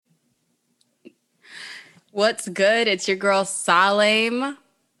What's good? It's your girl Salem.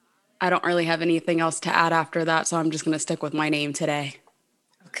 I don't really have anything else to add after that, so I'm just going to stick with my name today.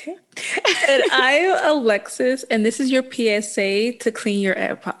 Okay. And I'm Alexis, and this is your PSA to clean your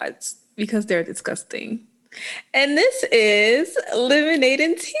AirPods because they're disgusting. And this is lemonade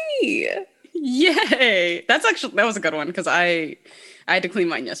and tea. Yay! That was a good one because I had to clean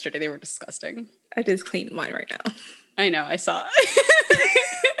mine yesterday. They were disgusting. I just cleaned mine right now. I know, I saw.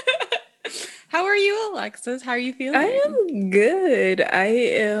 How are you, Alexis? How are you I feeling? am good. I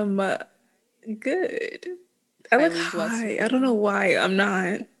am good. I look Highly blessed. high. I don't know why. I'm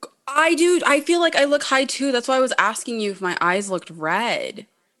not. I do. I feel like I look high too. That's why I was asking you if my eyes looked red.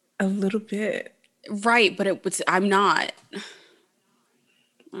 A little bit. Right, but I'm not.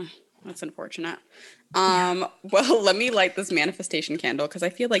 That's unfortunate. Yeah. Well, let me light this manifestation candle because I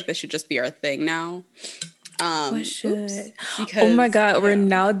feel like this should just be our thing now. What Oops. should? Oh my Because God, we're yeah.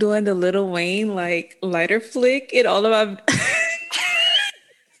 now doing the Little Wayne like lighter flick in all of our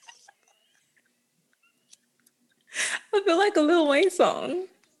I feel like a Lil Wayne song.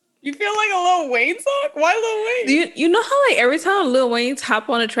 You feel like a Lil Wayne song? Why Do Lil Wayne? you know how like every time Lil Wayne hop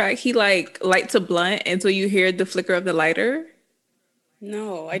on a track, he like lights a blunt until you hear the flicker of the lighter?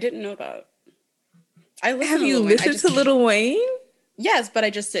 No, I didn't know that. I listen Have to you Lil Wayne. listened to Lil Wayne? Yes, but I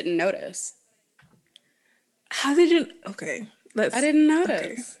just didn't notice. How did you? Okay, I let's. didn't Okay.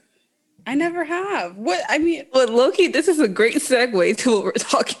 notice. I never have. What I mean, But Loki, this is a great segue to what we're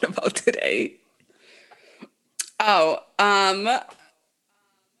talking about today. oh,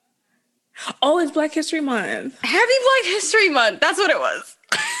 Oh, it's Black History Month. Happy Black History Month. That's what it was.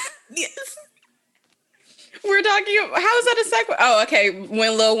 Yes. We're talking about, how is that a segue? Oh, okay.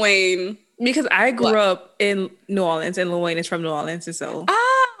 When Lil Wayne Because I Black. grew up in New Orleans, and Lil Wayne is from New Orleans, and so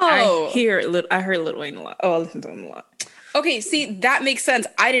Oh, I heard Lil Wayne a lot. Oh, I listen to him a lot. okay. See, that makes sense.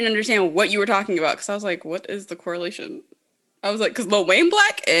 I didn't understand what you were talking about because I was like, what is the correlation? I was like, because Lil Wayne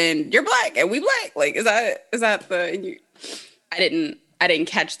black and you're black and we black. Like, is that the? And you, I didn't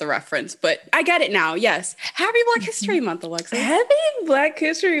catch the reference, but I get it now. Yes, Happy Black History Month, Alexis. Happy Black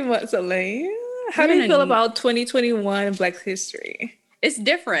History Month, Elaine. How We're do you feel gonna. about 2021 Black History? It's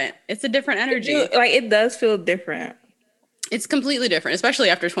different. It's a different energy. Like it does feel different. It's completely different, especially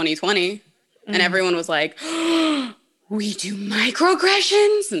after 2020, and everyone was like, "We do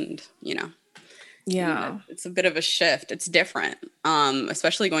microaggressions," and Yeah. it's a bit of a shift. It's different,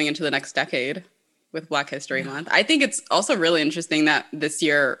 especially going into the next decade with Black History Yeah. Month. I think it's also really interesting that this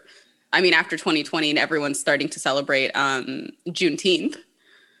year, I mean, after 2020, and everyone's starting to celebrate Juneteenth,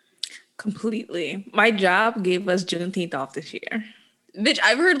 Completely. My job gave us Juneteenth off this year. which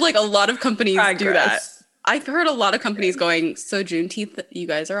I've heard like a lot of companies do that. Progress. I've heard a lot of companies going, so Juneteenth, you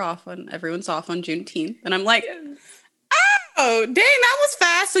guys are off on, everyone's off on Juneteenth. And I'm like, Yes. oh, dang, that was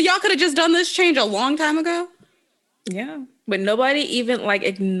fast. So y'all could have just done this change a long time ago? Yeah. But nobody even like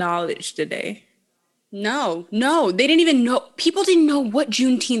acknowledged the day. No, no, they didn't even know. People didn't know what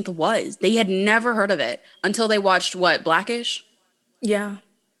Juneteenth was. They had never heard of it until they watched what, Blackish? Yeah.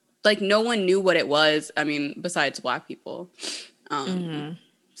 Like no one knew what it was. I mean, besides Black people. And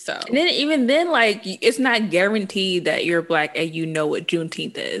So then even then, like it's not guaranteed that you're black and you know what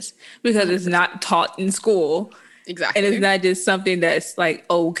Juneteenth is because it's 100%. not taught in school. And it's Exactly. not just something that's like,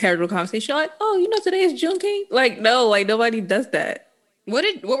 oh, casual conversation. Like, oh, you know, today is Juneteenth. Like, no, like nobody does that. What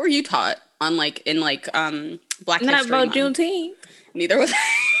were you taught on like in like Black Not History about Month? Juneteenth. Neither was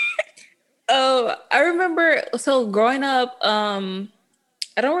Oh, I remember. So growing up,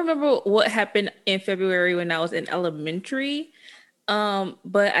 I don't remember what happened in February when I was in elementary.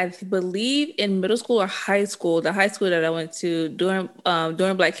 But I believe in middle school or high school, the high school that I went to during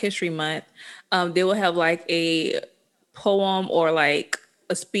Black History Month, they will have like a poem or like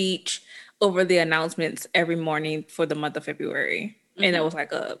a speech over the announcements every morning for the month of February, and that was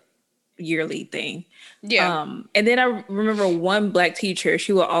like a yearly thing. yeah. And then I remember one black teacher,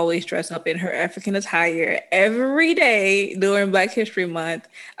 she would always dress up in her African attire every day during Black History Month.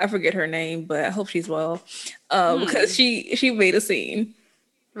 I forget her name, but I hope she's well. Because she made a scene.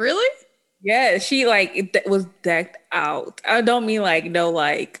 Really? Yeah, she like was decked out. I don't mean like no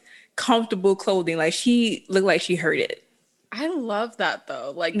like comfortable clothing. Like she looked like she heard it. I love that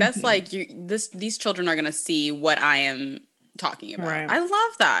though. Like that's like these children are gonna see what I am talking about. Right. I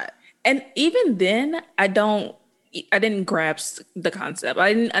love that. And even then, I didn't grasp the concept.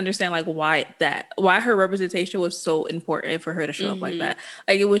 I didn't understand like why her representation was so important for her to show up like that.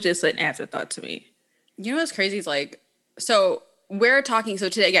 Like it was just an afterthought to me. You know what's crazy is like, so we're talking. So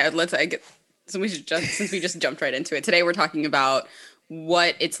today, yeah, let's I get. So we should just since we just jumped right into it. Today we're talking about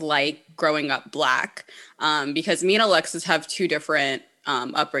what it's like growing up Black, because me and Alexis have two different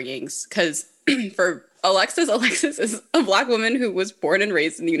upbringings. Because For Alexis is a Black woman who was born and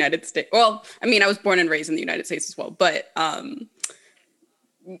raised in the United States. Well, I mean, I was born and raised in the United States as well, but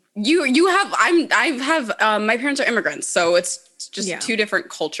you have I have my parents are immigrants, so it's just two different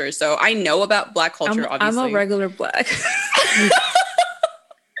cultures. So I know about Black culture. Obviously, I'm a regular Black.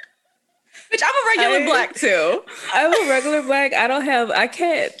 Which I'm a regular Black too. I'm a regular Black. I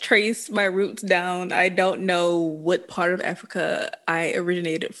can't trace my roots down. I don't know what part of Africa I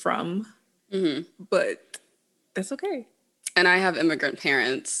originated from, but that's okay. And I have immigrant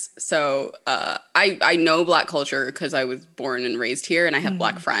parents, so I know Black culture because I was born and raised here, and I have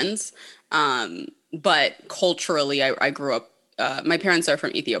Black friends. But culturally, I grew up. My parents are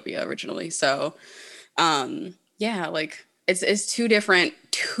from Ethiopia originally, so yeah, like it's two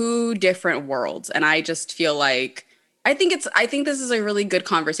different worlds, and I just feel like I think this is a really good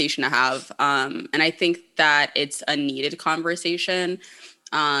conversation to have, and I think that it's a needed conversation.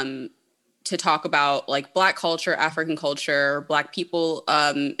 To talk about like Black culture, African culture, Black people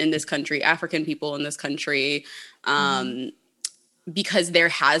in this country, African people in this country, because there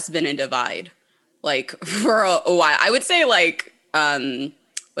has been a divide, like for a while. I would say like,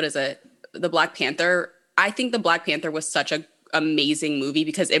 what is it? The Black Panther. I think the Black Panther was such an amazing movie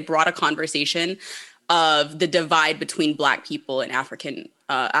because it brought a conversation of the divide between Black people and African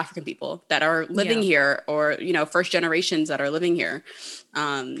people that are living here, or, you know, first generations that are living here.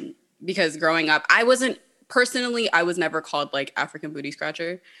 Because growing up, I was never called like African booty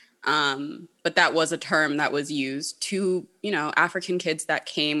scratcher. But that was a term that was used to, you know, African kids that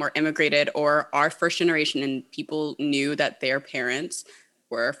came or immigrated or are first generation, and people knew that their parents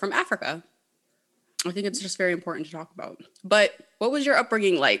were from Africa. I think it's just very important to talk about. But what was your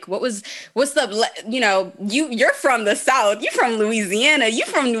upbringing like? What's the, you know, you're from the South, you're from Louisiana, you're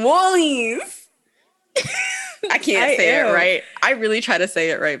from New Orleans. I can't say it right. I really try to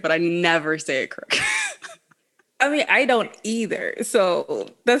say it right, but I never say it correct. I mean, I don't either. So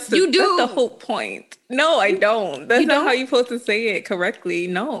that's the whole point. No, I don't. That's not how you're supposed to say it correctly.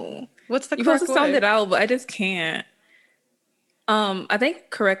 No. What's the correct way? You're supposed to sound it out, but I just can't. I think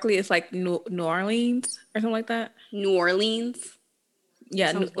correctly it's like New Orleans or something like that. New Orleans?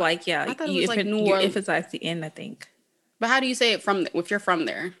 Yeah, like, yeah. I thought it was like New Orleans. You emphasize the end, I think. But how do you say it if you're from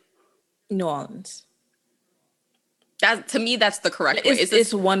there? New Orleans. To me, that's the correct way.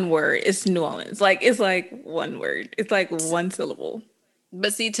 It's one word. It's New Orleans. Like, it's like one word. It's like one syllable.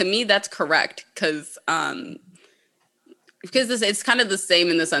 But see, to me, that's correct because it's kind of the same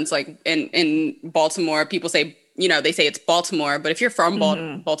in the sense, like in Baltimore, people say, you know, they say it's Baltimore, but if you're from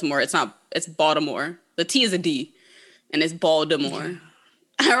Baltimore, it's not. It's Baltimore. The T is a D, and it's Baltimore. Yeah.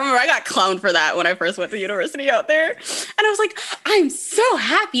 I remember I got clowned for that when I first went to university out there, and I was like, I'm so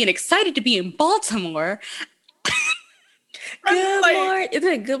happy and excited to be in Baltimore. Good morning. Is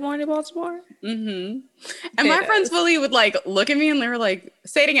it Good Morning Baltimore? Mm-hmm. And my friends fully would like look at me and they were like,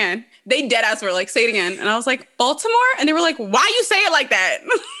 say it again. They dead ass were like, say it again. And I was like, Baltimore? And they were like, why you say it like that?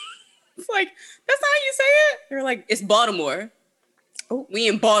 It's like, that's not how you say it. They were like, it's Baltimore. Oh, we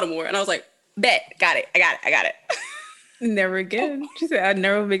in Baltimore. And I was like, bet, got it. I got it. Never again. She said, I'd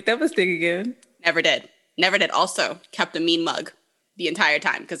never make that mistake again. Never did. Also kept a mean mug the entire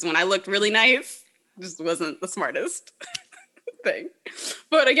time. Because when I looked really nice, just wasn't the smartest thing.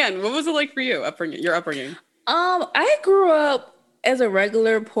 But again, what was it like for you, your upbringing? I grew up as a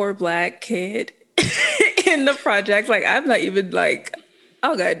regular poor Black kid in the projects. Like, I'm not even like,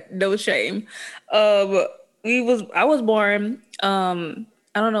 oh God, no shame. I was born, I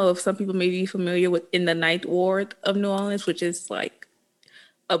don't know if some people may be familiar with in the Ninth Ward of New Orleans, which is like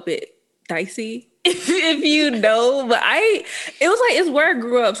a bit dicey. If you know, but it's where I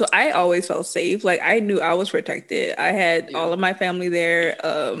grew up, so I always felt safe. Like, I knew I was protected. I had all of my family there.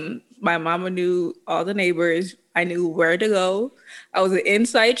 My mama knew all the neighbors. I knew where to go. I was an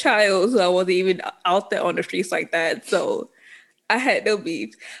inside child, so I wasn't even out there on the streets like that. So I had no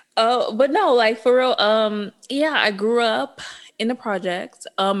beef. But no, like for real, yeah, I grew up in the projects.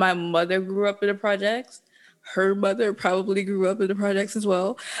 My mother grew up in the projects. Her mother probably grew up in the projects as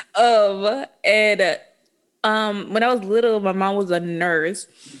well. And when I was little, my mom was a nurse.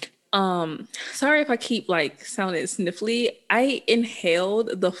 Sorry if I keep like sounding sniffly. I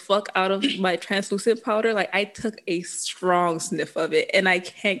inhaled the fuck out of my translucent powder. Like, I took a strong sniff of it and I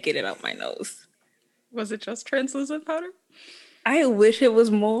can't get it out my nose. Was it just translucent powder? I wish it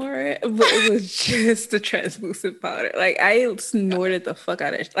was more, but it was just the translucent powder. Like, I snorted the fuck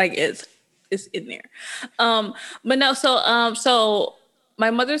out of it. Like, it's in there. But no, so my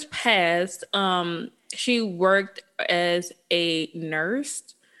mother's passed. She worked as a nurse.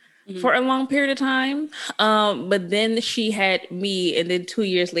 for a long period of time. But then she had me, and then 2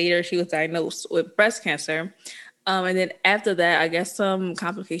 years later, she was diagnosed with breast cancer. And then after that, I guess some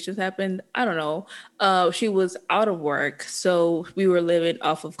complications happened. I don't know. She was out of work, so we were living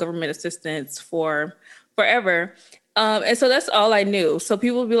off of government assistance for forever. And so that's all I knew. So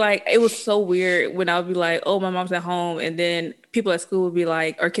people would be like, it was so weird when I would be like, oh, my mom's at home. And then people at school would be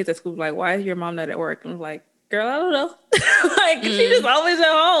like, or kids at school would be like, why is your mom not at work? And I was like, girl, I don't know. Like, she just always at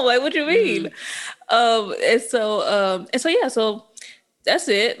home. Like, what you mean? And so yeah, so that's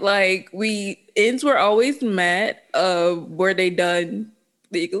it. Like, we ends were always met. Were they done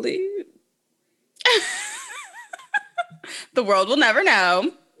legally? The world will never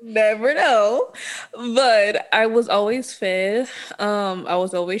know. Never know. But I was always fed. I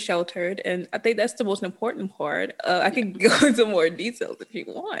was always sheltered, and I think that's the most important part. I can go into more details if you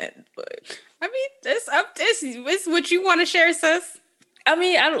want, but I mean, it's what you want to share, sis. I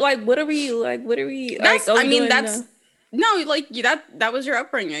mean, I don't like. What are we like? What are we That's, like? I mean, that's no, like that was your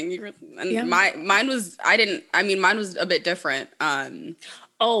upbringing. And mine was. I didn't. I mean, mine was a bit different.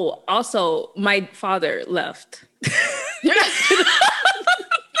 Oh, also, my father left. I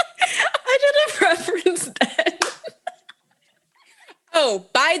didn't reference that. Oh,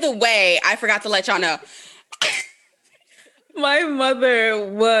 by the way, I forgot to let y'all know. My mother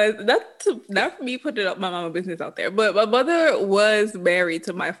was not me putting up my mama business out there, but my mother was married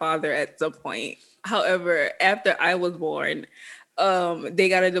to my father at some point. However, after I was born, they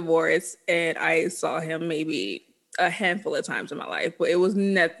got a divorce, and I saw him maybe a handful of times in my life, but it was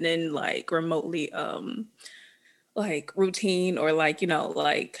nothing like remotely like routine or like,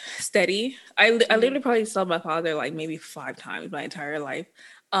 like steady. I literally probably saw my father like maybe 5 times my entire life.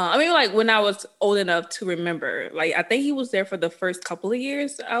 I mean, like when I was old enough to remember, like I think he was there for the first couple of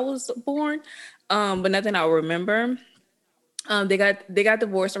years I was born, but nothing I'll remember. They got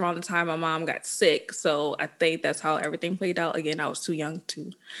divorced around the time my mom got sick, so I think that's how everything played out. Again, I was too young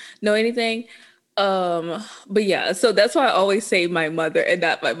to know anything. But yeah, so that's why I always say my mother and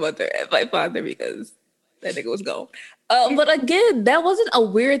not my mother and my father, because that nigga was gone. But again, that wasn't a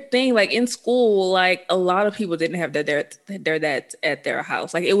weird thing. Like in school, like a lot of people didn't have their dad at their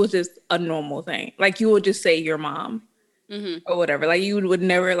house. Like it was just a normal thing. Like you would just say your mom or whatever. Like you would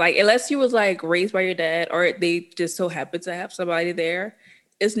never like, unless you was like raised by your dad or they just so happened to have somebody there.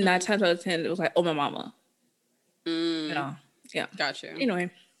 It's 9 times out of 10 it was like, oh, my mama. Yeah. Gotcha.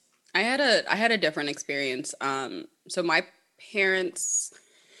 Anyway, I had a different experience. So my parents.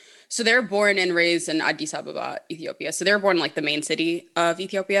 So they were born and raised in Addis Ababa, Ethiopia. So they were born in like the main city of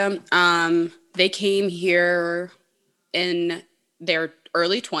Ethiopia. They came here in their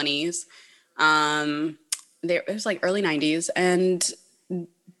early 20s. It was like early 90s, and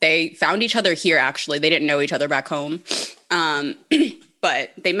they found each other here. Actually, they didn't know each other back home,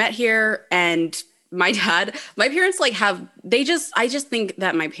 but they met here. And my parents like I just think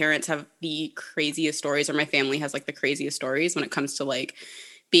that my parents have the craziest stories, or my family has like the craziest stories when it comes to like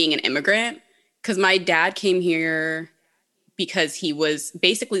being an immigrant, because my dad came here because he was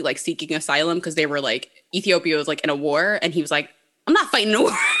basically like seeking asylum because they were like, Ethiopia was like in a war, and he was like, I'm not fighting a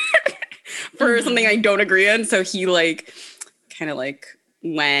war for something I don't agree on. So he like kind of like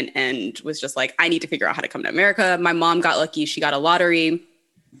went and was just like, I need to figure out how to come to America. My mom got lucky. She got a lottery,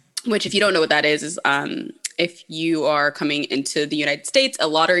 which if you don't know what that is if you are coming into the United States, a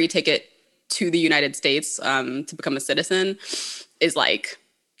lottery ticket to the United States to become a citizen is like,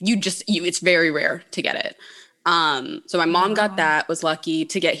 it's very rare to get it. So my mom got that, was lucky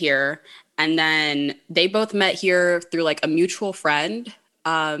to get here. And then they both met here through like a mutual friend.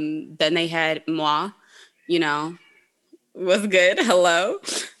 Then they had moi, was good. Hello.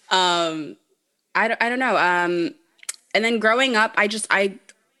 I don't know. And then growing up,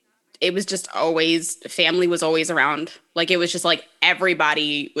 it was just always, family was always around. Like, it was just like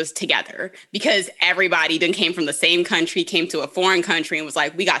everybody was together because everybody then came from the same country, came to a foreign country and was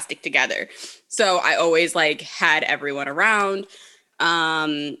like, we got to stick together. So I always like had everyone around.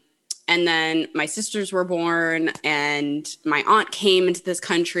 And then my sisters were born and my aunt came into this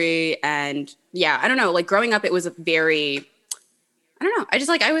country. And yeah, I don't know, like growing up, it was I don't know. I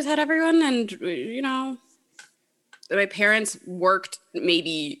always had everyone, and, my parents worked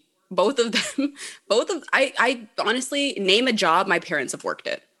maybe I honestly name a job, my parents have worked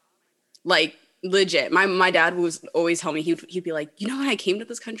it. Like legit. My dad was always tell me, he'd be like, when I came to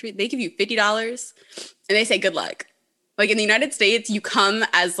this country, they give you $50 and they say, good luck. Like in the United States, you come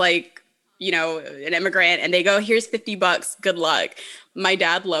as like, an immigrant and they go, here's $50, good luck. My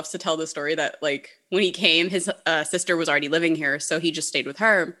dad loves to tell the story that like when he came, his sister was already living here. So he just stayed with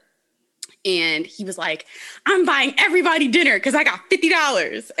her. And he was like, I'm buying everybody dinner because I got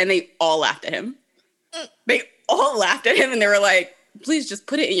 $50. And they all laughed at him. They all laughed at him and they were like, please just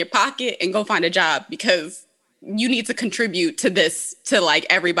put it in your pocket and go find a job because you need to contribute to this, to like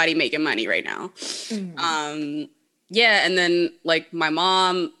everybody making money right now. Mm-hmm. Yeah. And then like my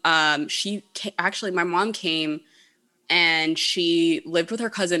mom, my mom came and she lived with her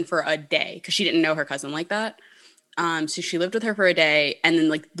cousin for a day because she didn't know her cousin like that. So she lived with her for a day, and then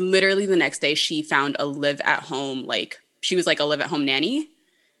like literally the next day she found a live-at-home, like she was like a live-at-home nanny,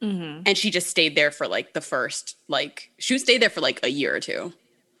 and she just stayed there for like she stayed there for like a year or two,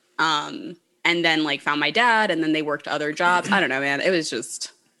 and then like found my dad, and then they worked other jobs. I don't know, man. It was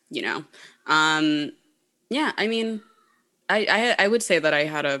just, yeah. I mean, I would say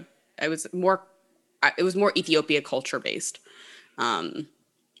that it was more Ethiopia culture based.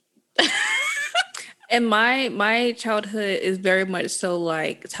 And my childhood is very much so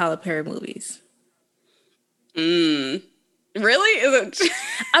like Tyler Perry movies. Really? Is it?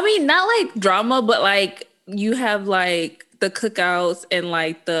 I mean, not like drama, but like you have like the cookouts and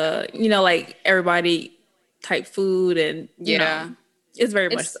like the, like everybody type food and it's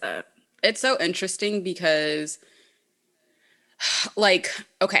very much that. It's so interesting because like,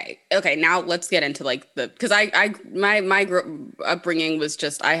 okay, now let's get into like because my upbringing was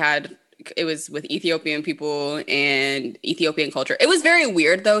just, it was with Ethiopian people and Ethiopian culture. It was very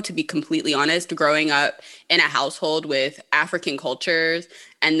weird, though, to be completely honest, growing up in a household with African cultures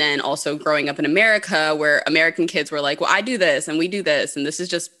and then also growing up in America where American kids were like, well, I do this and we do this and this is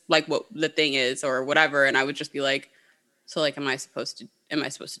just like what the thing is or whatever. And I would just be like, so like, am I supposed to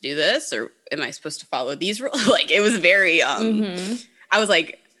do this or am I supposed to follow these rules? Like, it was very, I was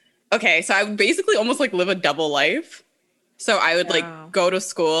like, okay, so I would basically almost like live a double life. So I would like go to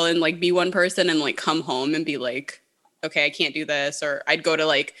school and like be one person and like come home and be like, okay, I can't do this. Or I'd go to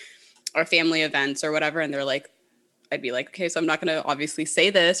like our family events or whatever. And I'd be like, okay, so I'm not going to obviously say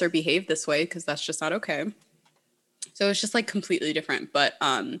this or behave this way because that's just not okay. So it's just like completely different. But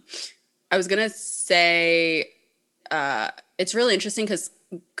I was going to say it's really interesting because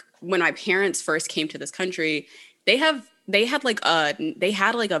when my parents first came to this country, they had like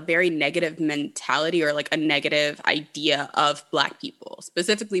a very negative mentality or like a negative idea of Black people,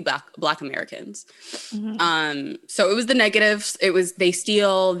 specifically Black Americans. Mm-hmm. So it was the negatives. It was, they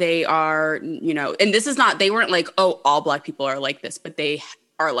steal, they are, and this is not, they weren't like, oh, all Black people are like this, but they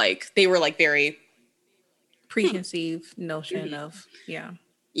were like very preconceived notion of, yeah.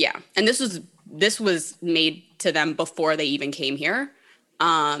 Yeah. And this was made to them before they even came here.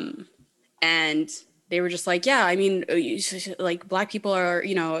 And they were just like, yeah, I mean, like Black people are,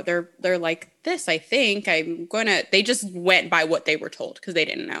 they're like this, I think they just went by what they were told because they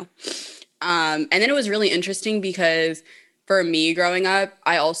didn't know. And then it was really interesting because for me growing up,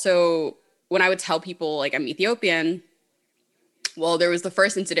 I also, when I would tell people like I'm Ethiopian, well, there was the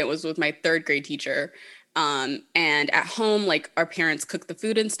first incident was with my third grade teacher. And at home, like our parents cook the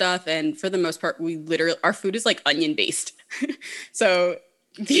food and stuff. And for the most part, our food is like onion based. So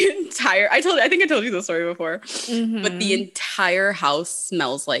I think I told you the story before, but the entire house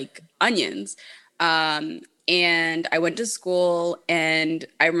smells like onions. And I went to school and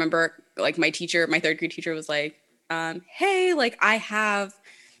I remember like my third grade teacher was like, hey, like I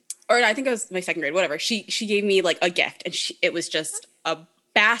think it was my second grade, whatever. She gave me like a gift and it was just a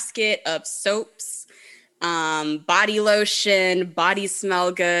basket of soaps, body lotion, body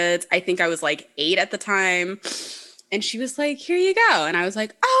smell goods. I think I was like 8 at the time. And she was like, here you go. And I was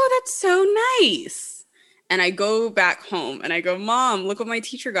like, oh, that's so nice. And I go back home and I go, Mom, look what my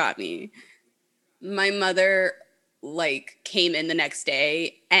teacher got me. My mother like came in the next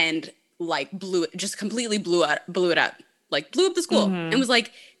day and like completely blew it up, like blew up the school and was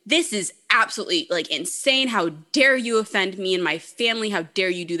like, this is absolutely like insane. How dare you offend me and my family? How dare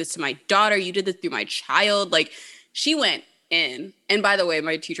you do this to my daughter? You did this through my child. Like she went in. And by the way,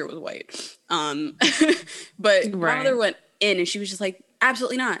 my teacher was white. But my mother went in and she was just like,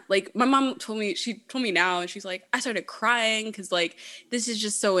 absolutely not. Like my mom told me now and she's like, I started crying because like, this is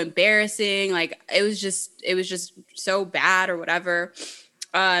just so embarrassing. Like it was just so bad or whatever.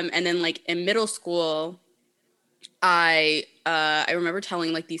 And then like in middle school, I remember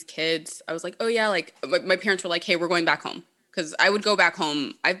telling like these kids, I was like, oh yeah, like my parents were like, hey, we're going back home. Cause I would go back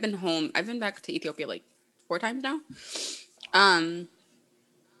home. I've been back to Ethiopia like 4 times now.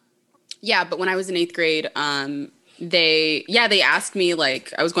 Yeah, but when I was in 8th grade, they asked me,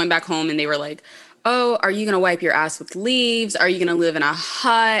 like, I was going back home and they were like, oh, are you going to wipe your ass with leaves? Are you going to live in a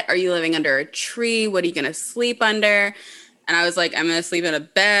hut? Are you living under a tree? What are you going to sleep under? And I was like, I'm going to sleep in a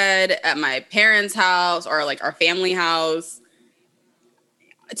bed at my parents' house or like our family house.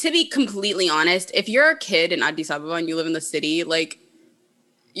 to be completely honest, if you're a kid in Addis Ababa and you live in the city, like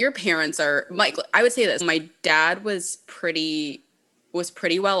your parents are like, I would say this. My dad was pretty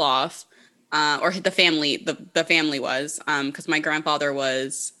well off. Or the family was, because my grandfather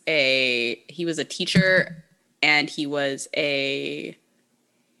he was a teacher, and he was a,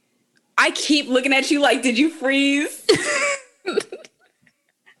 I keep looking at you like, did you freeze?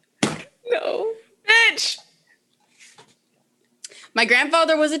 No. Bitch. My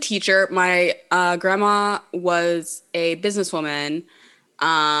grandfather was a teacher. My grandma was a businesswoman.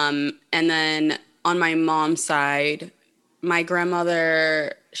 And then on my mom's side, my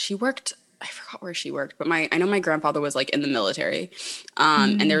grandmother, she worked, I forgot where she worked, but I know my grandfather was like in the military.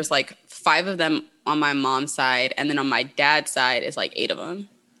 And there's like 5 of them on my mom's side. And then on my dad's side is like 8 of them.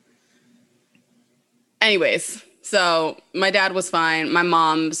 Anyways, so my dad was fine. My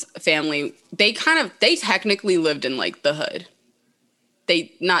mom's family, they technically lived in like the hood.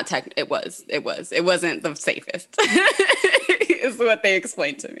 It wasn't the safest is what they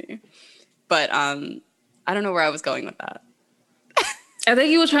explained to me. But I don't know where I was going with that. I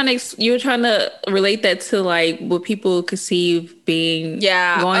think you were trying to relate that to like what people conceive being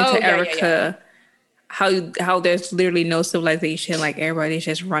going to Africa. How there's literally no civilization, like everybody's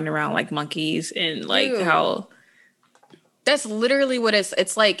just running around like monkeys, and like how that's literally what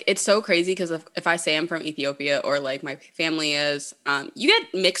it's like. It's so crazy because if I say I'm from Ethiopia or like my family is, you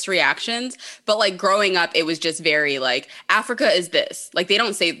get mixed reactions. But like growing up, it was just very like Africa is this. Like I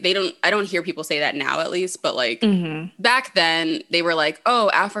don't hear people say that now, at least. But like back then, they were like, oh,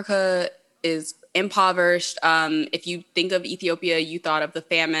 Africa is impoverished. If you think of Ethiopia, you thought of the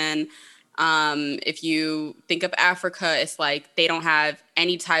famine. If you think of Africa, it's like they don't have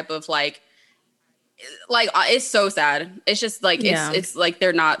any type of like it's so sad. It's just like it's like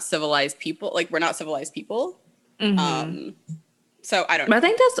they're not civilized people. Like we're not civilized people. So I don't know. But I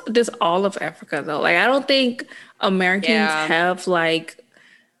think that's just all of Africa though. Like I don't think Americans have like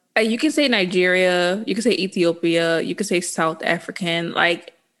you can say Nigeria, you can say Ethiopia, you can say South African.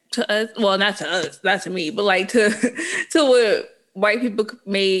 Like to us, well, not to us, not to me, but like to what white people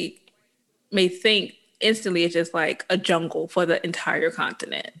may think instantly, it's just like a jungle for the entire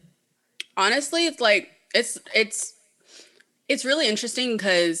continent. Honestly, it's like it's really interesting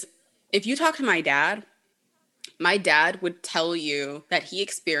because if you talk to my dad would tell you that he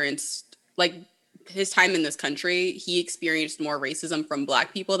experienced like his time in this country, he experienced more racism from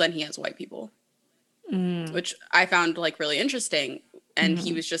Black people than he has white people, which I found like really interesting. And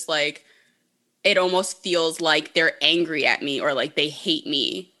he was just like, it almost feels like they're angry at me or like they hate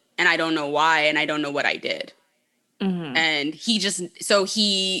me, and I don't know why, and I don't know what I did. And he just,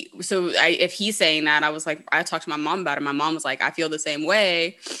 if he's saying that, I was like, I talked to my mom about it. My mom was like, I feel the same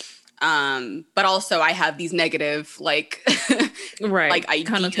way. But also I have these negative, like, right. like ideas.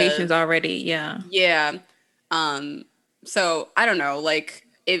 Connotations already. Yeah. Yeah. So I don't know, like,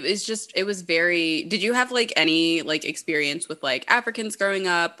 it was very, did you have like any like experience with like Africans growing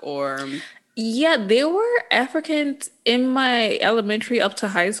up or? Yeah, there were Africans in my elementary up to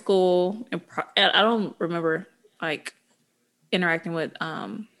high school. And I don't remember like interacting with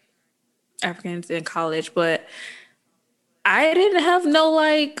Africans in college, but I didn't have no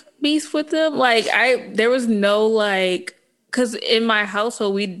like beef with them. Like there was no like, because in my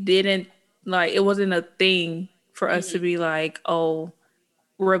household we didn't like, it wasn't a thing for us to be like, oh,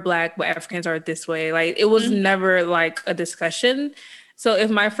 we're Black, but Africans are this way. Like it was never like a discussion. So if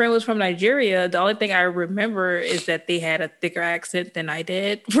my friend was from Nigeria, the only thing I remember is that they had a thicker accent than I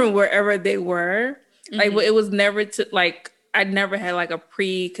did from wherever they were. Like it was never like, I never had like a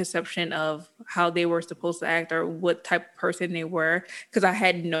preconception of how they were supposed to act or what type of person they were, because I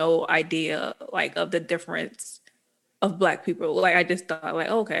had no idea like of the difference of Black people. Like I just thought like,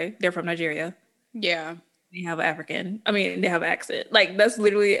 oh, okay, they're from Nigeria. Yeah. They have they have an accent. Like that's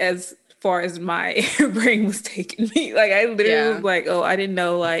literally as far as my brain was taking me. Like I literally was like, oh, I didn't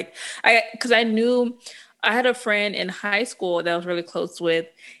know. Like because I knew I had a friend in high school that I was really close with,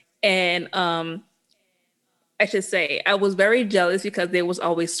 and I should say I was very jealous because they was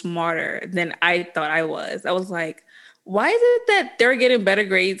always smarter than I thought I was. I was like, why is it that they're getting better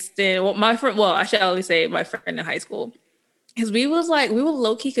grades than my friend? Well, I should only say my friend in high school. Because we would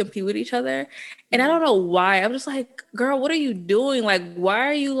low-key compete with each other. And I don't know why. I'm just like, girl, what are you doing? Like, why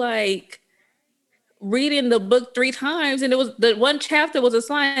are you like reading the book 3 times? And it was the one chapter was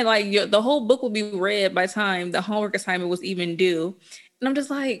assigned, like the whole book would be read by time the homework assignment was even due. And I'm just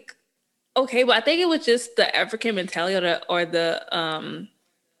like, okay, but I think it was just the African mentality or the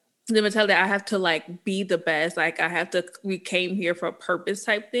the mentality that I have to like be the best, like I have to, we came here for a purpose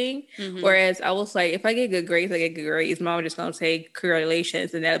type thing. Mm-hmm. Whereas I was like, if I get good grades, I get good grades. Mom just gonna say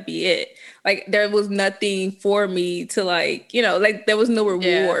congratulations and that'll be it. Like there was nothing for me to like, you know, like there was no reward,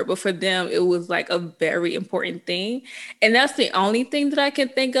 Yeah. but for them it was like a very important thing. And that's the only thing that I can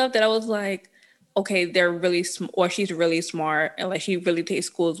think of that I was like, okay, they're really or she's really smart and like she really takes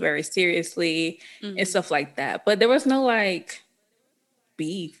schools very seriously and Mm-hmm. stuff like that. But there was no like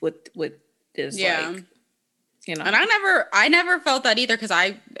beef with this Yeah. like, you know. And I never felt that either, because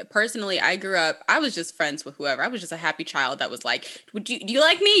I personally, I grew up, I was just friends with whoever. I was just a happy child that was like, do you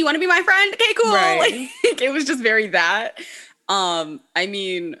like me? You want to be my friend? Okay, cool. Right. Like it was just very that. I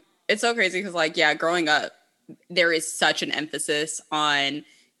mean, it's so crazy because like, yeah, growing up, there is such an emphasis on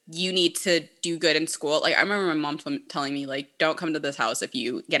you need to do good in school. Like I remember my mom telling me like, don't come to this house if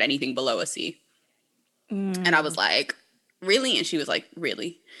you get anything below a C. And I was like, really? And she was like,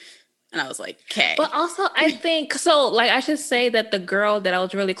 really? And I was like, okay. But also I think so like I should say that the girl that I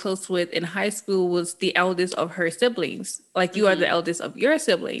was really close with in high school was the eldest of her siblings. Like you are the eldest of your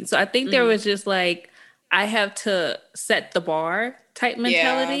siblings. So I think there was just like I have to set the bar type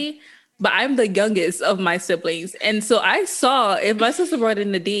mentality. But I'm the youngest of my siblings. And so I saw if my sister brought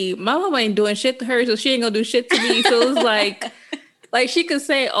in the D, my mama ain't doing shit to her, so she ain't gonna do shit to me. So it was like she could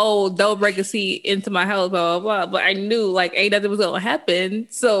say, "Oh, don't break a seat into my house," blah blah blah. But I knew like ain't nothing was gonna happen,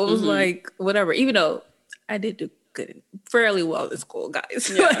 so it was like whatever. Even though I did do good, fairly well in school,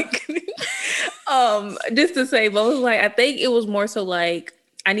 guys. Yeah. Like, just to say, but it was like I think it was more so like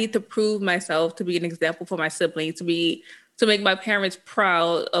I need to prove myself to be an example for my siblings, to make my parents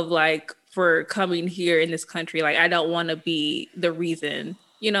proud of like for coming here in this country. Like I don't want to be the reason,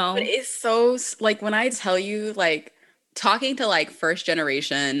 you know. But it's so like when I tell you like talking to like first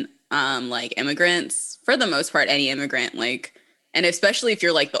generation like immigrants, for the most part any immigrant, like, and especially if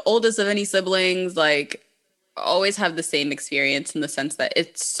you're like the oldest of any siblings, like always have the same experience in the sense that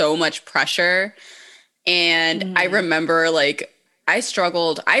it's so much pressure. And I remember like I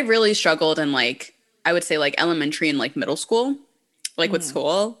really struggled in like I would say like elementary and like middle school, like with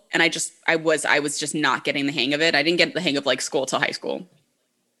school. And I was just not getting the hang of it. I didn't get the hang of like school till high school.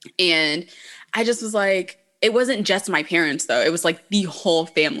 And I just was like, it wasn't just my parents though. It was like the whole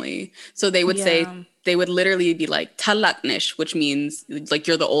family. So they would say, they would literally be like, talaknish, which means like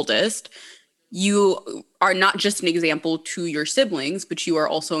you're the oldest. You are not just an example to your siblings, but you are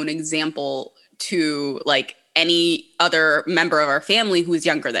also an example to like any other member of our family who is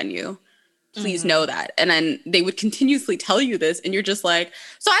younger than you. Please know that. And then they would continuously tell you this, and you're just like,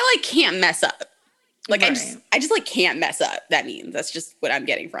 so I like can't mess up. Like Right. I just like can't mess up. That means that's just what I'm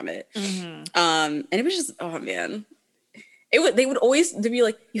getting from it. And it was just, oh man, they would always be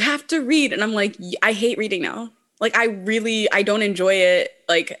like, you have to read, and I'm like, I hate reading now. Like I don't enjoy it.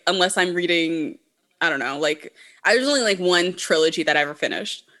 Like unless I'm reading, I don't know. Like there's only like one trilogy that I ever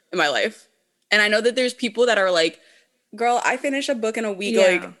finished in my life, and I know that there's people that are like, girl, I finish a book in a week.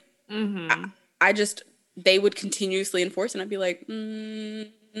 Like I just they would continuously enforce, and I'd be like,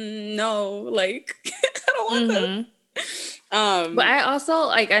 no, like I don't want that. But I also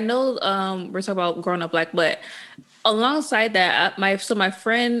like I know we're talking about growing up black, but alongside that, my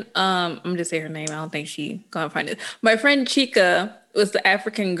friend I'm just say her name. I don't think she gonna find it. My friend Chica was the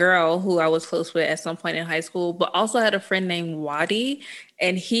African girl who I was close with at some point in high school, but also had a friend named Wadi,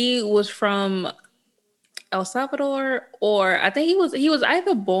 and he was from El Salvador, or I think he was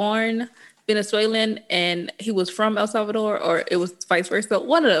either born Venezuelan and he was from El Salvador, or it was vice versa.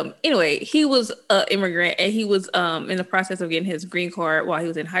 One of them. Anyway, he was an immigrant and he was in the process of getting his green card while he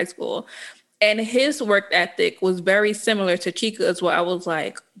was in high school. And his work ethic was very similar to Chica's, where I was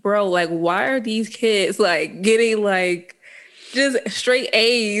like, bro, like, why are these kids like getting like just straight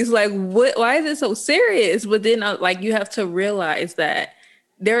A's? Like, what? Why is it so serious? But then, like, you have to realize that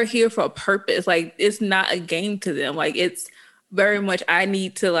they're here for a purpose. Like, it's not a game to them. Like, it's very much I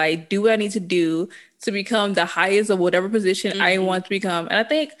need to like do what I need to do to become the highest of whatever position I want to become. And I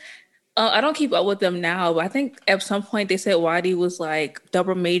think I don't keep up with them now, but I think at some point they said Wadi was like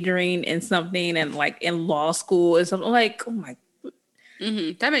double majoring in something and like in law school and something. Like, oh my,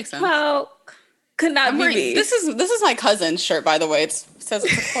 That makes sense. well, could not be me. This is my cousin's shirt, by the way. It says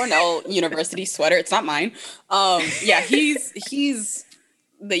it's a Cornell University sweater. It's not mine. Yeah, he's he's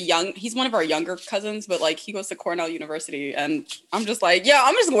one of our younger cousins, but like he goes to Cornell University, and I'm just like, yeah,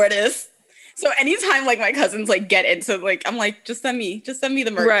 I'm just gonna wear this. So anytime like my cousins like get into like, I'm like, just send me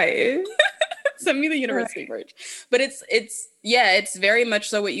the merch. Right. Send me the university merch. But it's very much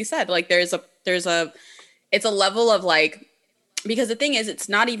so what you said. Like it's a level of like, because the thing is, it's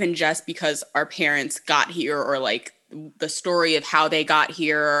not even just because our parents got here or like the story of how they got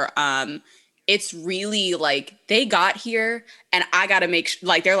here. It's really like they got here and I got to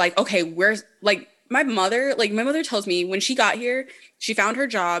like, they're like, okay, where's like my mother tells me when she got here, she found her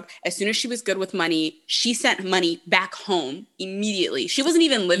job. As soon as she was good with money, she sent money back home immediately. She wasn't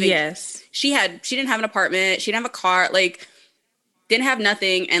even living. Yes. She didn't have an apartment. She didn't have a car, like didn't have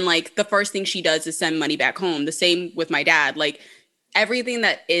nothing. And like the first thing she does is send money back home. The same with my dad. Like everything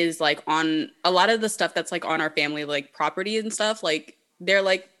that is like on a lot of the stuff that's like on our family, like property and stuff, like they're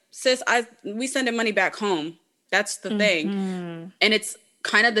like, sis, we sending money back home. That's the thing. And it's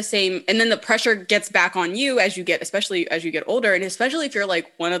kind of the same. And then the pressure gets back on you especially as you get older. And especially if you're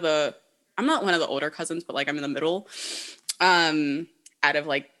like I'm not one of the older cousins, but like I'm in the middle, out of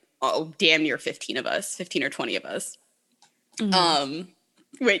like, damn near 15 or 20 of us.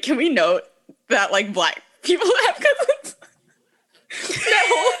 Wait, can we note that like Black people have cousins?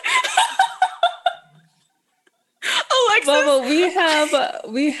 Alexis. Mama,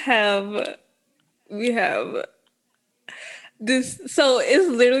 we have this. So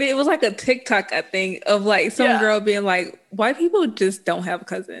it was like a TikTok, I think, of like some girl being like, white people just don't have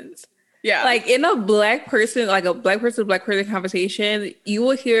cousins. Yeah. Like in a black person conversation, you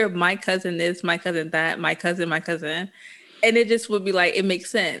will hear my cousin this, my cousin that, my cousin. And it just would be like, it makes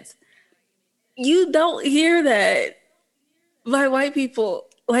sense. You don't hear that by white people.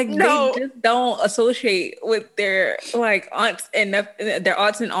 Like they just don't associate with their like aunts and their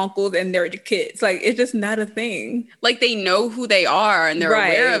aunts and uncles and their kids. Like it's just not a thing. Like they know who they are and they're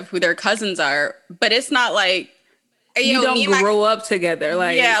aware of who their cousins are, but it's not like you don't grow up together.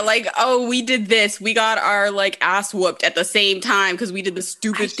 Like like, oh, we did this. We got our like ass whooped at the same time because we did the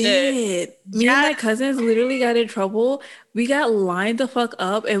stupid shit. Me and my cousins literally got in trouble. We got lined the fuck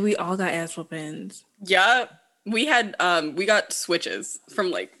up and we all got ass whoopings. Yep. We got switches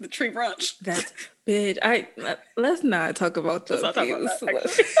from like the tree brunch. That's bitch. Let's not talk about the abuse.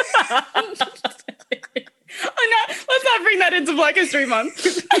 Let's not bring that into Black History Month.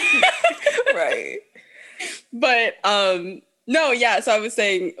 Right. But no, yeah. So I was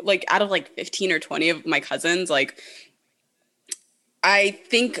saying, like, out of like 15 or 20 of my cousins, like, I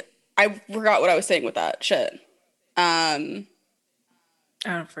think I forgot what I was saying with that shit. I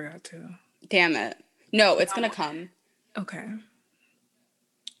forgot too. Damn it. No, it's gonna come. Okay.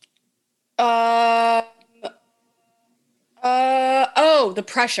 The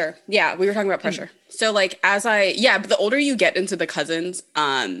pressure. Yeah, we were talking about pressure. So like but the older you get into the cousins,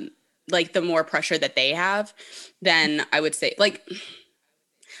 like the more pressure that they have, then I would say like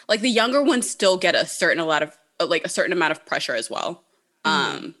the younger ones still get a certain amount of pressure as well.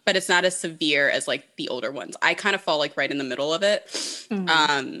 But it's not as severe as like the older ones. I kind of fall like right in the middle of it.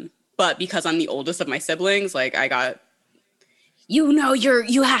 But because I'm the oldest of my siblings, like I got,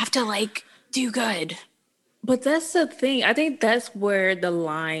 you have to like do good. But that's the thing. I think that's where the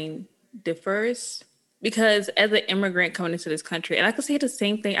line differs. Because as an immigrant coming into this country, and I could say the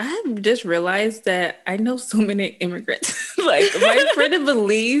same thing, I have just realized that I know so many immigrants. Like my friend in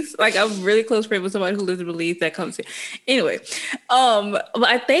Belize, like I'm really close friend with somebody who lives in Belize that comes here. Anyway, but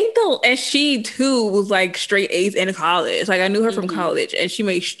I think though, and she too was like straight A's in college. Like I knew her from college, and she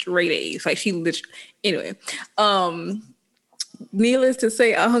made straight A's. Like she literally, anyway. Needless to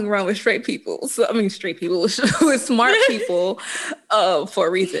say, I hung around with straight people. So I mean, straight people with smart people, for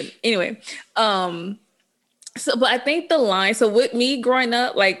a reason. Anyway, but I think the line, so with me growing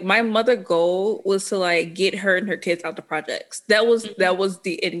up, like my mother goal was to like get her and her kids out the projects. That was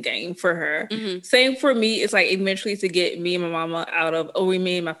the end game for her. Same for me. It's like eventually to get me and my mama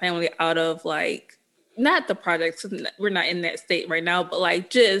me and my family out of like, not the projects. We're not in that state right now, but like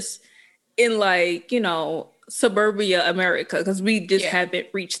just in like, suburbia America, because we just haven't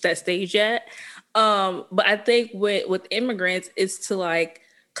reached that stage yet. But I think with immigrants is to like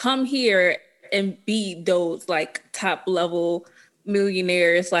come here and be those like top level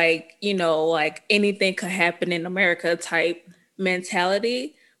millionaires, like, like anything could happen in America type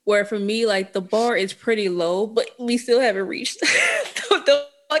mentality. Where for me, like the bar is pretty low, but we still haven't reached the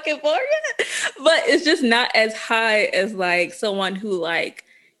fucking bar yet. But it's just not as high as like someone who like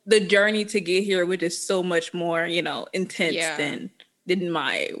the journey to get here, which is so much more, intense than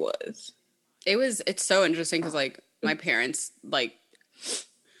my was. It's so interesting because like my parents, like,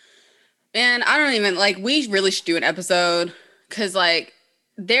 man, I don't even like, we really should do an episode because like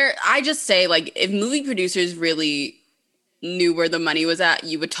I just say like if movie producers really knew where the money was at,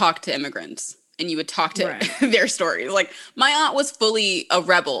 you would talk to immigrants and you would talk to their stories. Like my aunt was fully a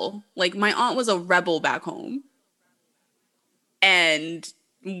rebel. Like my aunt was a rebel back home. And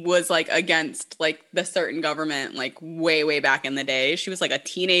was like against like the certain government like way back in the day. She was like a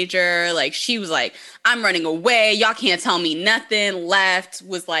teenager. Like she was like, I'm running away. Y'all can't tell me nothing. Left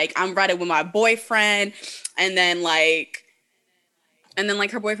was like, I'm riding with my boyfriend. And then like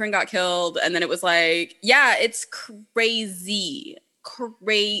her boyfriend got killed. And then it was like, yeah, it's crazy.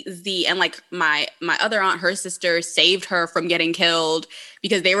 And like my other aunt, her sister saved her from getting killed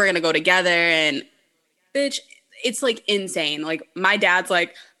because they were gonna go together. And bitch, it's like insane. Like my dad's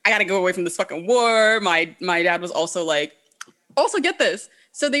like, I gotta go away from this fucking war. My dad was also like, also get this.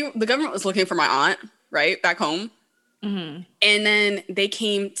 So the government was looking for my aunt, right, back home. Mm-hmm. And then they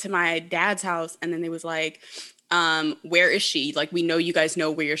came to my dad's house and then they was like, where is she? Like, we know you guys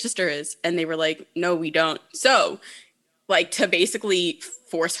know where your sister is. And they were like, no, we don't. So like to basically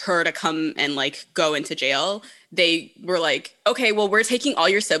force her to come and like go into jail, they were like, okay, well, we're taking all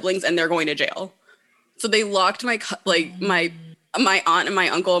your siblings and they're going to jail. So they locked my aunt and my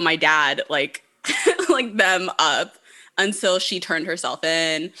uncle and my dad like like them up until she turned herself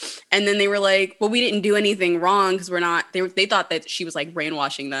in. And then they were like, well, we didn't do anything wrong because we're not, they thought that she was like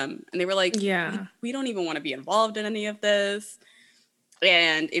brainwashing them. And they were like, yeah, we don't even want to be involved in any of this.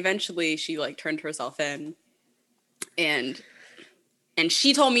 And eventually she like turned herself in. And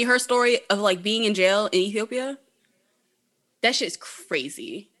she told me her story of like being in jail in Ethiopia. That shit is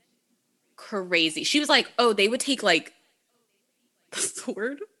crazy. She was like, oh, they would take like the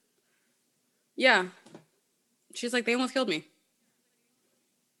sword. Yeah. She's like, they almost killed me.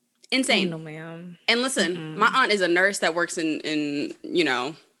 Insane. Oh, no, ma'am. And listen, my aunt is a nurse that works in you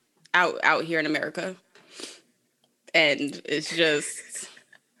know, out here in America. And it's just,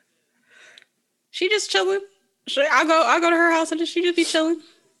 she just chilling. I'll go to her house and she just be chilling.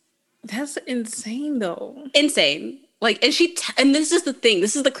 That's insane though. Insane. Like, and this is the thing.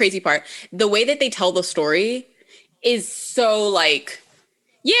 This is the crazy part. The way that they tell the story is so like,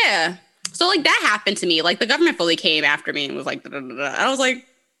 yeah. So like that happened to me. Like the government fully came after me and was like, da, da, da, da. I was like,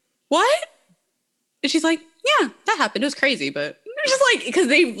 what? And she's like, yeah, that happened. It was crazy, but it's just like, because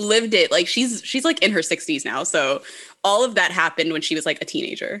they've lived it. Like she's like in her 60s now. So all of that happened when she was like a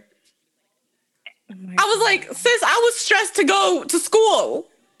teenager. Oh I was like, sis, I was stressed to go to school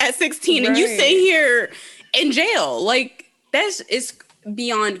at 16 and you stay here in jail. Like, that is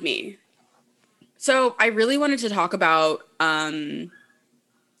beyond me. So I really wanted to talk about,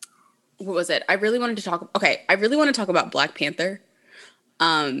 what was it? I really want to talk about Black Panther.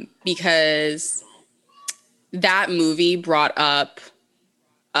 Because that movie brought up,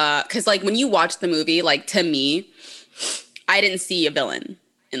 because like when you watch the movie, like to me, I didn't see a villain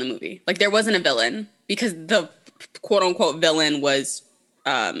in the movie. Like there wasn't a villain because the quote unquote villain was,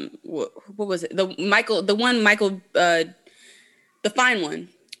 what was it? The fine one,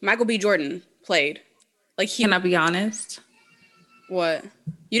 Michael B. Jordan played. Like Can I be honest? What?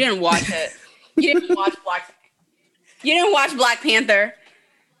 You didn't watch it. You didn't watch Black Panther.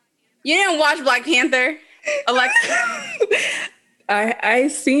 You didn't watch Black Panther, Alexa? I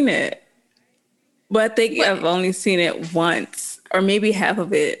seen it, but I think I've only seen it once or maybe half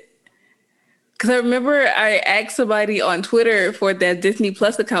of it. Because I remember I asked somebody on Twitter for that Disney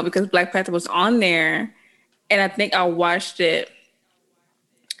Plus account because Black Panther was on there, and I think I watched it.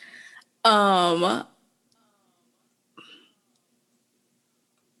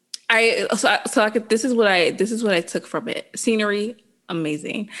 This is what I took from it. Scenery,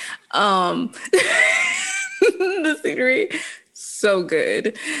 amazing. The scenery, so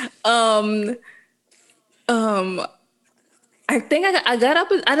good. I think I got up.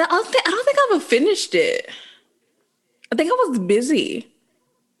 I don't think I ever finished it. I think I was busy.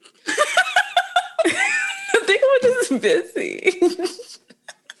 I think I was just busy.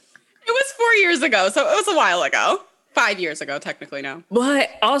 It was 4 years ago, so it was a while ago. 5 years ago, technically now. But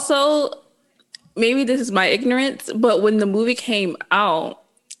also, maybe this is my ignorance, but when the movie came out,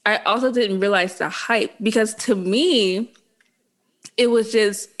 I also didn't realize the hype because to me, it was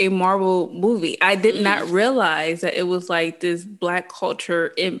just a Marvel movie. I did not realize that it was like this Black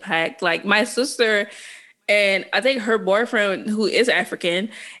culture impact. Like my sister and I think her boyfriend, who is African,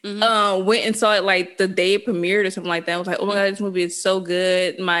 went and saw it like the day it premiered or something like that. I was like, oh my God, this movie is so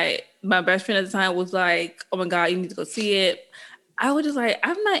good. My best friend at the time was like, oh my God, you need to go see it. I was just like,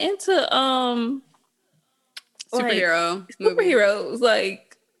 I'm not into superheroes.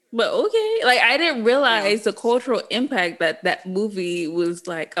 Like, but okay. Like I didn't realize the cultural impact that movie was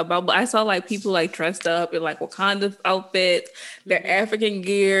like about. But I saw like people like dressed up in like Wakanda outfits, their African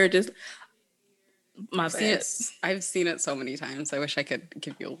gear, just I've seen it so many times. I wish I could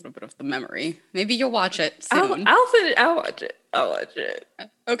give you a little bit of the memory. Maybe you'll watch it soon. I'll watch it.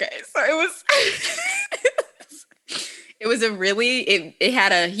 Okay, so it It was a really it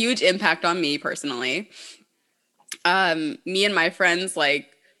had a huge impact on me personally. Me and my friends, like,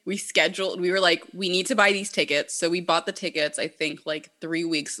 we were like, we need to buy these tickets. So we bought the tickets, I think, like 3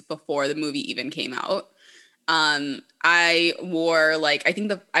 weeks before the movie even came out. I wore like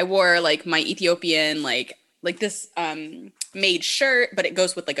my Ethiopian, like this made shirt, but it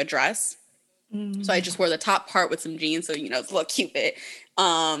goes with like a dress. So I just wore the top part with some jeans, so it's a little cupid.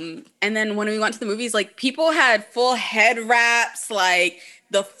 And then when we went to the movies, like, people had full head wraps, like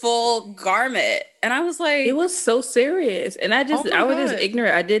the full garment, and I was It like, was so serious, and "Oh my I was just god,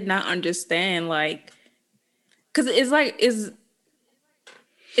 ignorant. I did not understand, like, because it's like is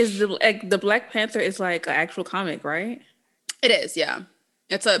the Black Panther is like an actual comic, right? it is, yeah.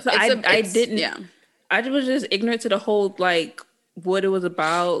 It's a, So it's a, I it's didn't. yeah, I was just ignorant to the whole, like, what it was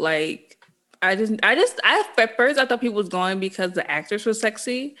about. Like, at first I thought people was going because the actors were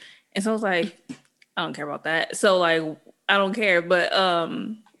sexy, and so I was like, I don't care about that. So, like, I don't care. But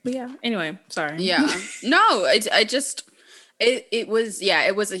yeah. Anyway, sorry. yeah. No, I just, it was,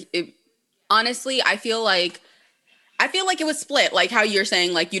 yeah, honestly, I feel like it was split, like how you're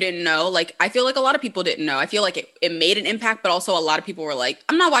saying, like, you didn't know. Like, I feel like a lot of people didn't know. I feel like it made an impact, but also a lot of people were like,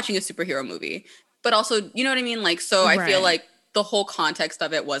 I'm not watching a superhero movie. But also, you know what I mean? Like, so I feel Right. like the whole context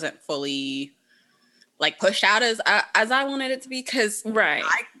of it wasn't fully like pushed out as I wanted it to be. Because Right.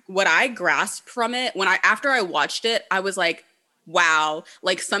 what I grasped from it after I watched it, I was like, wow,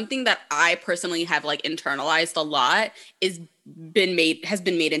 like, something that I personally have like internalized a lot has been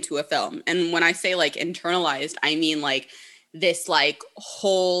made into a film. And when I say like internalized, I mean like this like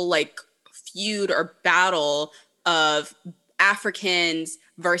whole like feud or battle of Africans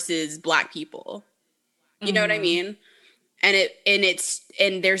versus Black people. You know what I Mm-hmm. mean?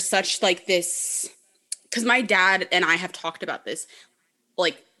 And there's such like this, because my dad and I have talked about this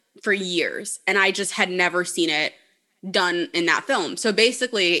like for years, and I just had never seen it done in that film. So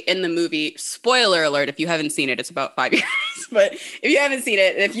basically, in the movie, spoiler alert, if you haven't seen it, it's about 5 years. But if you haven't seen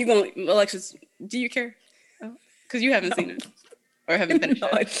it, if you go, Alexis, do you care? Because you haven't seen it or haven't finished No,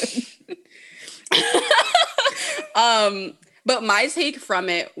 I it. didn't. But my take from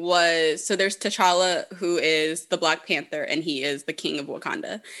it was, so there's T'Challa, who is the Black Panther, and he is the king of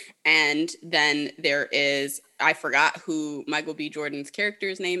Wakanda. And then there is, I forgot who Michael B. Jordan's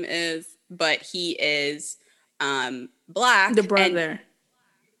character's name is, but he is The Black. And brother.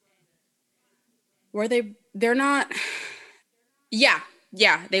 they're not, yeah,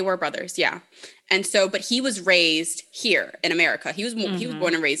 yeah, they were brothers, yeah. And so, but he was raised here in America. He was Mm-hmm.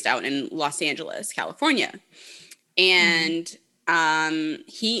 born and raised out in Los Angeles, California. Mm-hmm. And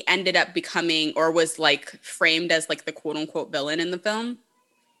he ended up becoming, or was like framed as like the quote unquote villain in the film.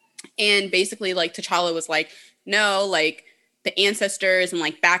 And basically, like, T'Challa was like, no, like, the ancestors, and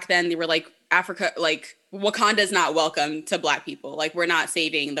like back then they were like, Africa, like, Wakanda's not welcome to Black people, like, we're not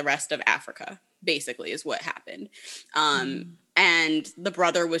saving the rest of Africa, basically, is what happened. And the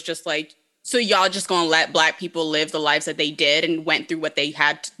brother was just like, so y'all just gonna let Black people live the lives that they did and went through what they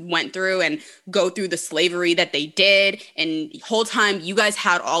went through, and go through the slavery that they did, and whole time you guys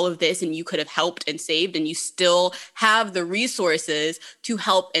had all of this and you could have helped and saved, and you still have the resources to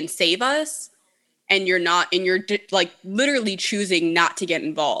help and save us, and you're not, and you're like literally choosing not to get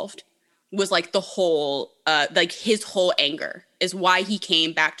involved, was like the whole like his whole anger is why he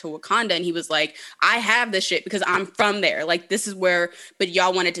came back to Wakanda. And he was like, I have this shit because I'm from there, like, this is where, but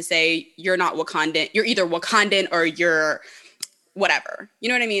y'all wanted to say you're not Wakandan, you're either Wakandan or you're whatever, you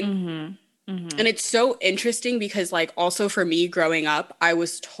know what I mean? Mm-hmm. Mm-hmm. And it's so interesting because, like, also for me growing up, I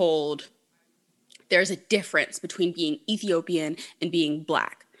was told there's a difference between being Ethiopian and being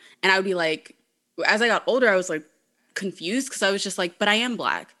Black. And I would be like, as I got older, I was like confused, because I was just like, but I am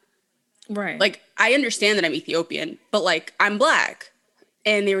Black. Right. Like, I understand that I'm Ethiopian, but like, I'm Black.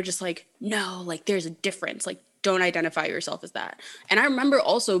 And they were just like, no, like, there's a difference. Like, don't identify yourself as that. And I remember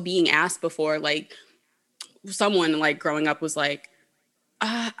also being asked before, like, someone like growing up was like,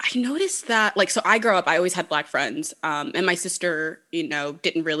 I noticed that, like, so I grew up, I always had Black friends. And my sister,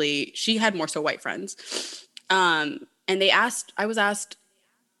 didn't really, she had more so white friends. And I was asked,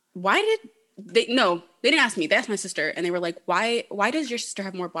 why did no, they didn't ask me. They asked my sister, and they were like, why does your sister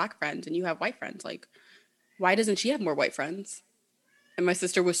have more Black friends and you have white friends? Like, why doesn't she have more white friends? And my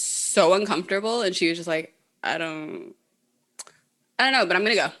sister was so uncomfortable, and she was just like, I don't know, but I'm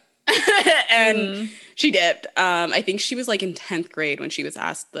gonna go. And Mm. she dipped. I think she was like in 10th grade when she was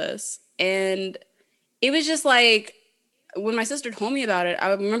asked this. And it was just like, when my sister told me about it,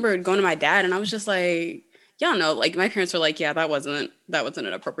 I remember going to my dad, and I was just like, yeah, no, like, my parents were like, yeah, that wasn't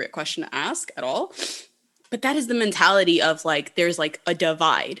an appropriate question to ask at all. But that is the mentality of like, there's like a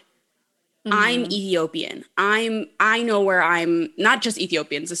divide. I'm Mm-hmm. Ethiopian. I know where I'm not just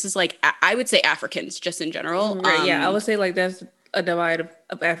Ethiopians. This is like I would say Africans just in general. Right. Yeah, I would say like that's a divide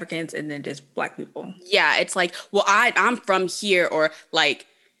of Africans and then just Black people. Yeah, it's like, well, I'm from here, or like,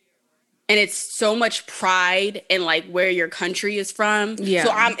 and it's so much pride in like where your country is from. So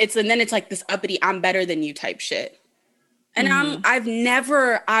Yeah. and then it's like this uppity I'm better than you type shit. And Mm-hmm.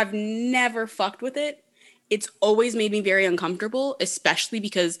 I've never fucked with it. It's always made me very uncomfortable, especially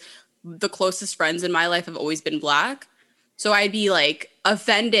because the closest friends in my life have always been black. So I'd be like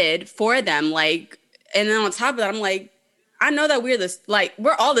offended for them, like, and then on top of that, I'm like, I know that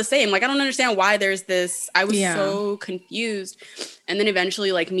we're all the same. Like, I don't understand why there's this. I was Yeah. so confused. And then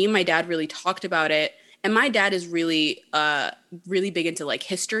eventually, like, me and my dad really talked about it. And my dad is really big into like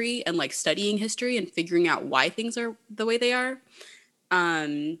history and like studying history and figuring out why things are the way they are.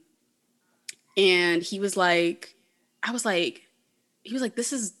 Um, and he was like, I was like, he was like,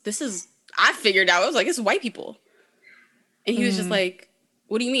 this is. I figured out. I was like, it's white people. And he was just Mm-hmm. like,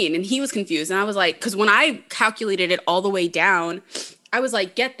 what do you mean? And he was confused. And I was like, because when I calculated it all the way down, I was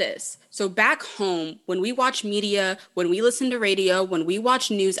like, get this. So back home, when we watch media, when we listen to radio, when we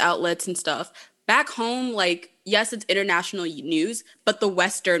watch news outlets and stuff, back home, like, yes, it's international news, but the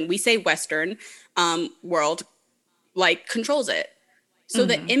Western, we say Western world, like, controls it. So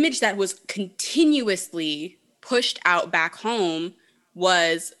the Mm-hmm. image that was continuously pushed out back home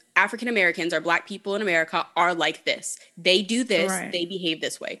was African Americans or black people in America are like this. They do this, Right. they behave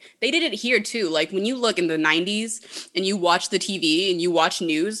this way. They did it here too. Like when you look in the 90s and you watch the TV and you watch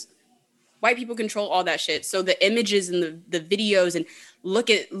news, white people control all that shit. So the images and the videos and look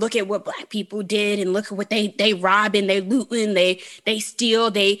at what black people did and look at what they rob and they loot and they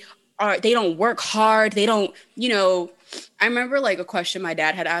steal, they don't work hard, they don't, I remember like a question my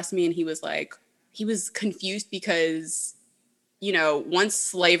dad had asked me and he was like he was confused because once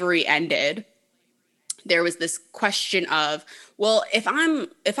slavery ended, there was this question of, well, if I'm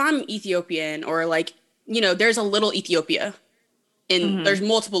Ethiopian, or like, there's a little Ethiopia, and Mm-hmm. there's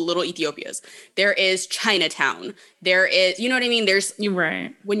multiple little Ethiopias. There is Chinatown. There is, you know what I mean? There's You're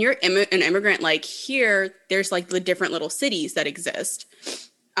right. When you're an immigrant, like here, there's like the different little cities that exist.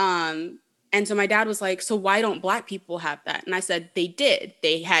 Um, and so my dad was like, so why don't black people have that? And I said, they did.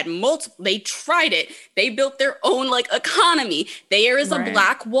 They had multiple, they tried it. They built their own like economy. There is a Right.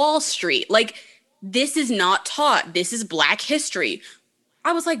 black Wall Street. Like, this is not taught. This is black history.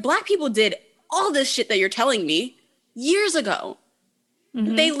 I was like, black people did all this shit that you're telling me years ago.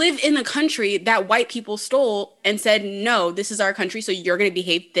 They Mm-hmm. lived in a country that white people stole and said, no, this is our country, so you're going to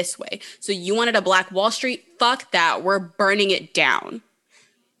behave this way. So you wanted a black Wall Street? Fuck that. We're burning it down.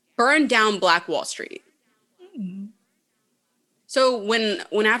 Burn down Black Wall Street. So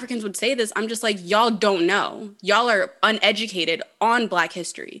when Africans would say this, I'm just like, y'all don't know. Y'all are uneducated on black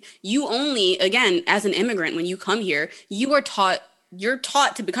history. You only, again, as an immigrant, when you come here, you're taught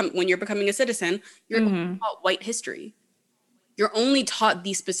to become, when you're becoming a citizen, you're Mm-hmm. taught white history. You're only taught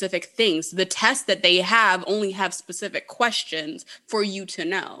these specific things. The tests that they have only have specific questions for you to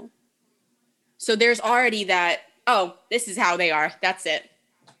know. So there's already that, oh, this is how they are. That's it.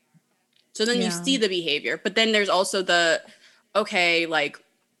 So then you Yeah. see the behavior. But then there's also the, okay, like,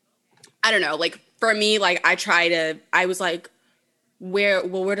 I don't know, like for me, like I was like,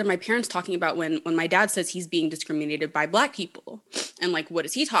 what are my parents talking about when my dad says he's being discriminated by black people? And like, what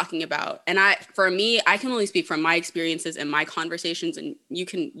is he talking about? And for me, I can only speak from my experiences and my conversations, and you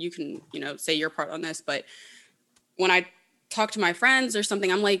can, say your part on this. But when I talk to my friends or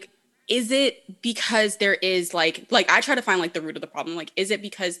something, I'm like, is it because there is like I try to find like the root of the problem. Like, is it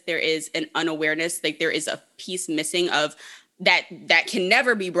because there is an unawareness, like there is a piece missing of that can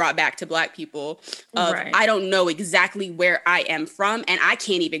never be brought back to black people, of Right. I don't know exactly where I am from and I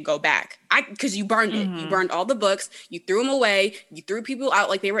can't even go back. Because you burned it. You Mm-hmm. burned all the books, you threw them away, you threw people out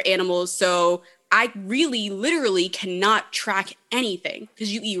like they were animals. So I really literally cannot track anything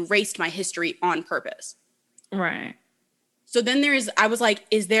because you erased my history on purpose. Right. So then I was like,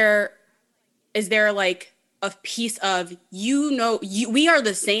 is there like a piece of, we are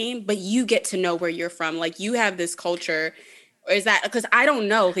the same, but you get to know where you're from. Like, you have this culture. Or is that because I don't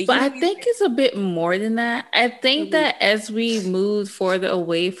know? Like, But I think it's a bit more than that. I think Mhm. that as we move further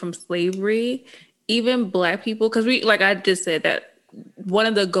away from slavery, even Black people, because we, like I just said, that one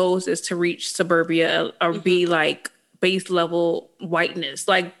of the goals is to reach suburbia or Mhm. be like base level whiteness,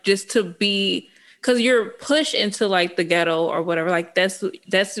 like just to be, because you're pushed into like the ghetto or whatever. Like that's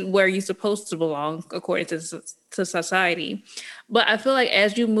where you're supposed to belong according to society. But I feel like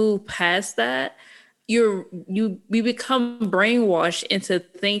as you move past that, we become brainwashed into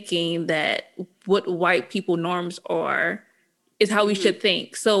thinking that what white people norms are is how we should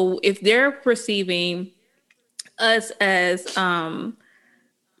think. So if they're perceiving us as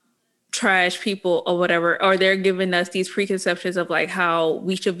trash people or whatever, or they're giving us these preconceptions of like how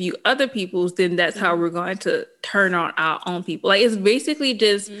we should view other people's, then that's how we're going to turn on our own people. Like it's basically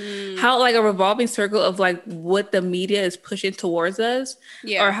just how like a revolving circle of like what the media is pushing towards us,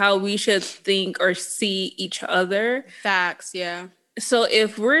 or how we should think or see each other. Facts, yeah. So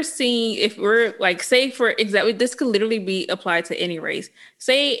if we're like, say for example, this could literally be applied to any race.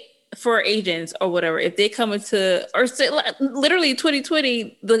 Say for Asians or whatever, if they come into, or say like, literally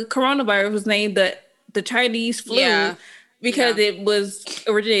 2020, the coronavirus was named the Chinese flu because it was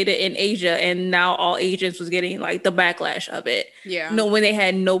originated in Asia, and now all Asians was getting like the backlash of it. Yeah. No, when they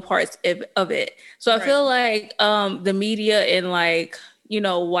had no parts of it. So I feel like the media and like, you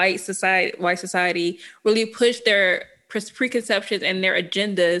know, white society really push their preconceptions and their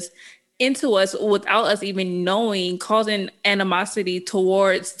agendas into us without us even knowing, causing animosity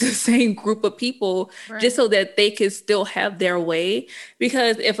towards the same group of people, just so that they could still have their way.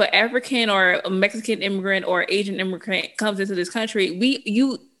 Because if an African or a Mexican immigrant or Asian immigrant comes into this country,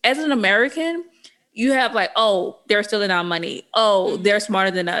 you as an American, you have like, oh, they're stealing our money. Oh, they're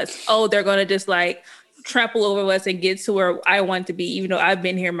smarter than us. Oh, they're gonna just like trample over us and get to where I want to be, even though I've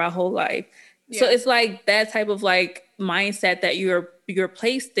been here my whole life. So it's like that type of like mindset that you're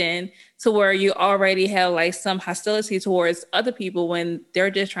placed in, to where you already have like some hostility towards other people when they're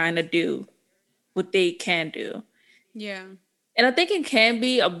just trying to do what they can do. Yeah. And I think it can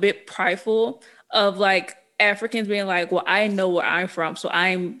be a bit prideful of like Africans being like, well, I know where I'm from, so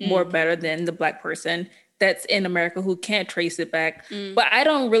I'm more better than the Black person that's in America who can't trace it back. But I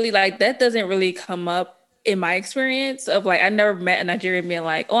don't really like, that doesn't really come up in my experience of like, I never met a Nigerian being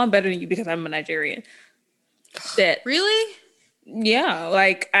like, oh, I'm better than you because I'm a Nigerian. That really? Yeah,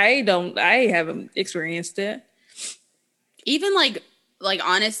 like I haven't experienced it. Even like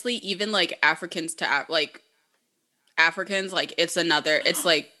honestly, even like Africans to like Africans, like it's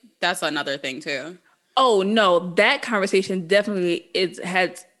like that's another thing too. Oh no, that conversation definitely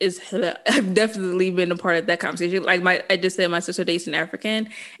I've definitely been a part of that conversation. Like I just said, my sister dates an African,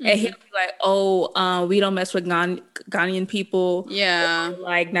 and he'll be like, "Oh, we don't mess with Ghanaian people, yeah, or,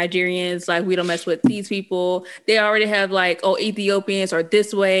 like Nigerians, like we don't mess with these people. They already have like, oh, Ethiopians are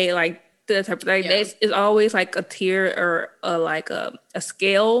this way, like that type of thing." It's always like a tier or a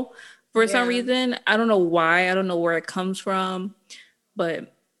scale for some reason. I don't know why. I don't know where it comes from,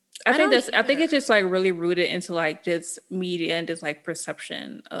 but I think it's just like really rooted into like just media and just like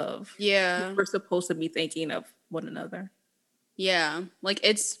perception of what we're supposed to be thinking of one another. Yeah, like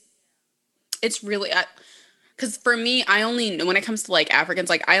it's really, because for me, I only, when it comes to like Africans,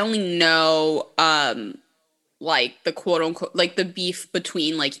 like I only know like the quote unquote like the beef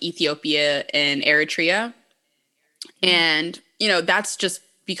between like Ethiopia and Eritrea, and you know that's just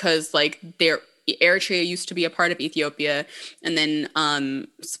because like Eritrea used to be a part of Ethiopia, and then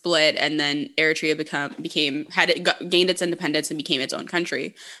split, and then Eritrea gained its independence and became its own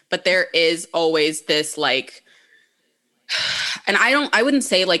country. But there is always this like, and I wouldn't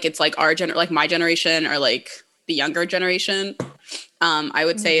say like it's like like my generation or like the younger generation. I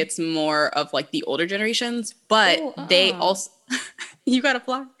would say it's more of like the older generations, but they also you got a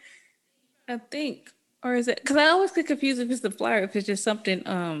fly? I think, or is it? Because I always get confused if it's the flyer, if it's just something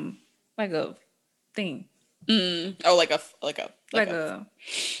like a thing. Oh, like a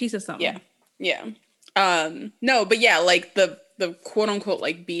piece of something. Yeah. No, but yeah, like the quote unquote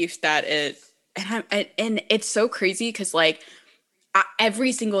like beef that and it's so crazy because like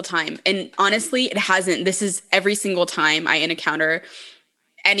every single time, and honestly, this is every single time I encounter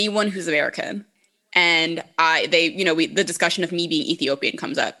anyone who's American, and the discussion of me being Ethiopian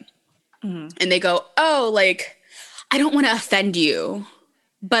comes up, and they go, oh, like, I don't want to offend you,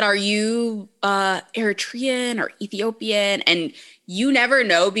 but are you Eritrean or Ethiopian? And you never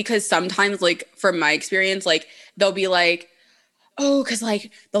know, because sometimes, like, from my experience, like, they'll be like, oh, because,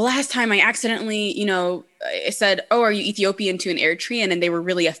 like, the last time I accidentally, I said, oh, are you Ethiopian to an Eritrean? And they were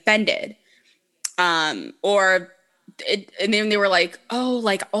really offended. And then they were like, oh,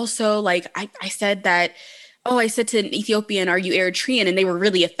 like, also, like, I said that, oh, I said to an Ethiopian, are you Eritrean? And they were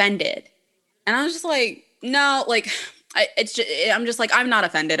really offended. And I was just like, no, like, I'm just like, I'm not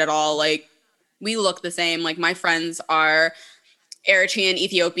offended at all. Like, we look the same. Like, my friends are Eritrean,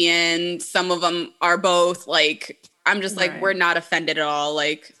 Ethiopian. Some of them are both. Like, I'm just like, we're not offended at all.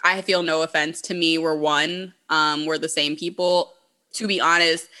 Like, I feel no offense. To me, we're one. We're the same people. To be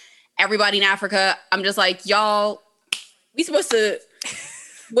honest, everybody in Africa, I'm just like, y'all, we supposed to,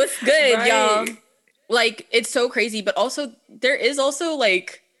 what's good, y'all? Like, it's so crazy. But also, there is also,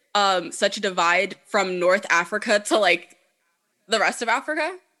 like, such a divide from North Africa to, like, the rest of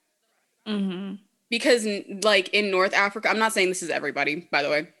Africa. Mm-hmm. Because like in North Africa, I'm not saying this is everybody, by the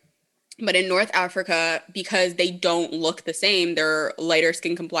way, but in North Africa, because they don't look the same, they're lighter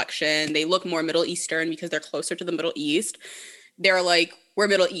skin complexion, they look more Middle Eastern because they're closer to the Middle East. They're like, we're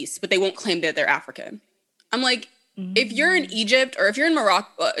Middle East, but they won't claim that they're African. I'm like, if you're in Egypt or if you're in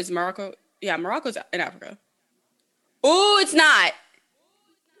Morocco, is Morocco? Yeah, Morocco's in Africa. Oh, it's not.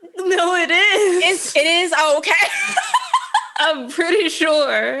 No, it is. It is? Oh, okay. I'm pretty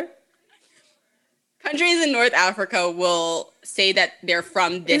sure. Countries in North Africa will say that they're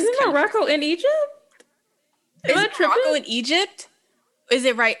from this Isn't country. Morocco in Egypt? Is Morocco in Egypt? Is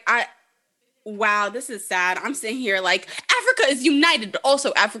it right? Wow, this is sad. I'm sitting here like Africa is united, but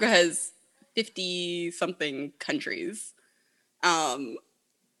also Africa has 50 something countries. A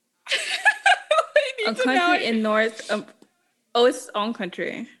country in North. It's its own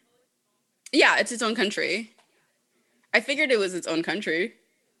country. Yeah, it's its own country. I figured it was its own country.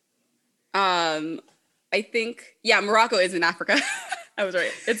 I think, yeah, Morocco is in Africa. I was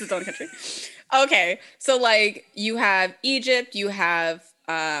right. It's its own country. Okay, so like you have Egypt, you have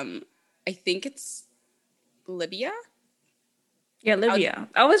I think it's Libya. Yeah, Libya.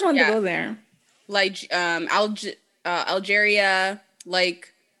 I always wanted to go there. Like Algeria,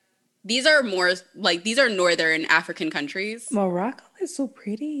 like these are northern African countries. Morocco is so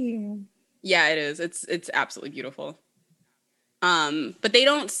pretty. Yeah, it is. It's absolutely beautiful. But they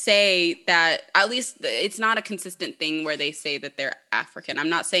don't say that, at least it's not a consistent thing where they say that they're African. I'm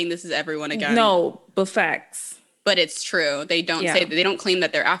not saying this is everyone again. No, but facts. But it's true. They don't say that, they don't claim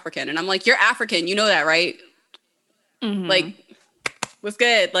that they're African. And I'm like, you're African, you know that, right? Mm-hmm. Like, what's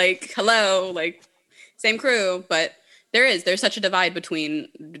good? Like, hello, like same crew. But there's such a divide between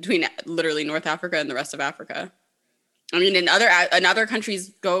literally North Africa and the rest of Africa. I mean, in other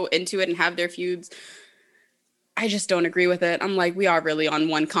countries go into it and have their feuds. I just don't agree with it. I'm like, we are really on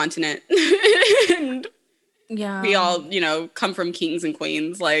one continent. And yeah. We all, come from kings and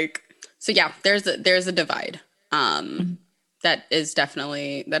queens. Like, so yeah, there's a divide. That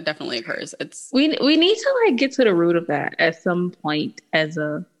definitely occurs. We need to like get to the root of that at some point as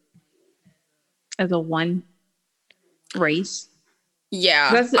a one race.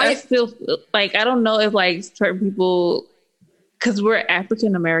 Yeah. I still like, I don't know if like certain people, because we're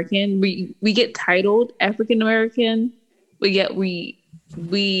African American, we get titled African American, but yet we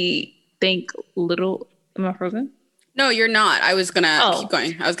think little. Am I frozen? No, you're not. I was gonna keep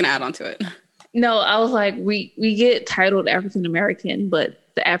going. I was gonna add on to it. No, I was like, we get titled African American, but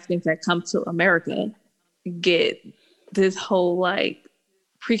the Africans that come to America get this whole like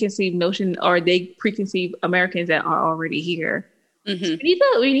preconceived notion, or they preconceive Americans that are already here. Mm-hmm.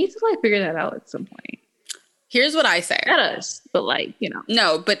 So we need to like figure that out at some point. Here's what I say. Not us, but like,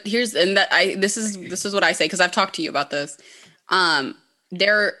 No, but this is what I say, because I've talked to you about this. When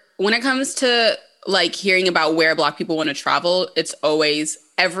it comes to like hearing about where Black people want to travel, it's always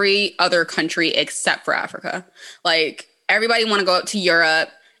every other country except for Africa. Like everybody want to go up to Europe.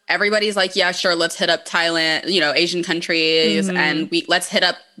 Everybody's like, yeah, sure, let's hit up Thailand, Asian countries, and let's hit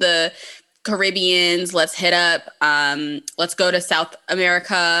up the Caribbeans. Let's hit up, let's go to South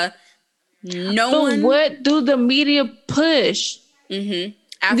America. What do the media push?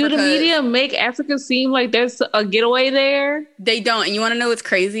 Mm-hmm. Do the media make Africa seem like there's a getaway there? They don't. And you want to know what's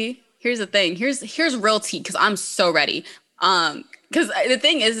crazy? Here's the thing. Here's real tea, because I'm so ready. Because the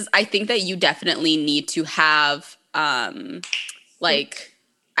thing is I think that you definitely need to have like,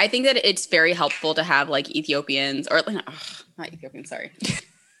 I think that it's very helpful to have like Ethiopians, or not Ethiopians,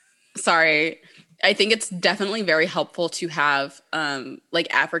 sorry. I think it's definitely very helpful to have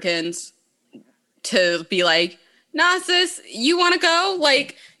like Africans to be like, nah, sis, you want to go?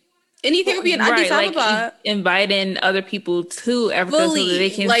 Like in Ethiopia and Addis Ababa. Like inviting other people to Africa fully, so that they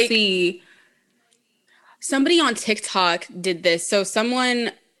can see. Somebody on TikTok did this. So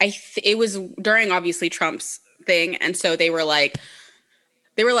someone, it was during obviously Trump's thing. And so they were like,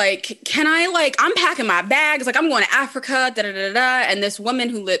 can I I'm packing my bags. Like I'm going to Africa, da da da da. And this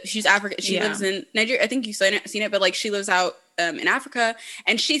woman she's African. She lives in Nigeria. I think you've seen it, but like she lives out in Africa.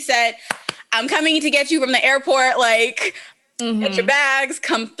 And she said, I'm coming to get you from the airport. Like get your bags,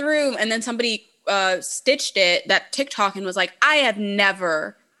 come through. And then somebody stitched that TikTok and was like, I have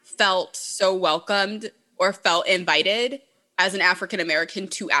never felt so welcomed or felt invited as an African American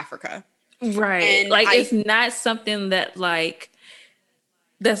to Africa. Right. And like it's not something that like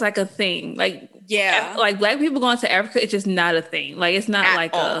that's like a thing. Like like Black people going to Africa, it's just not a thing. Like it's not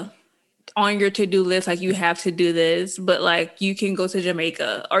like on your to-do list, like you have to do this, but like you can go to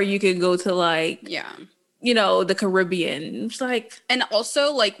Jamaica or you can go to like the Caribbean. It's like, And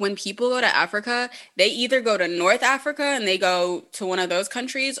also, like, when people go to Africa, they either go to North Africa and they go to one of those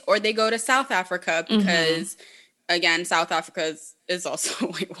countries, or they go to South Africa because, again, South Africa is also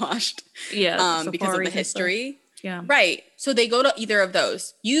whitewashed, yeah, because of the safaris and stuff. history. Yeah. Right. So they go to either of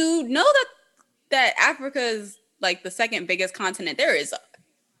those. You know that Africa is like the second biggest continent. There is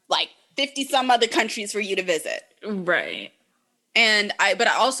like 50 some other countries for you to visit. Right. But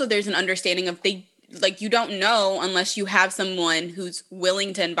also there's an understanding of you don't know unless you have someone who's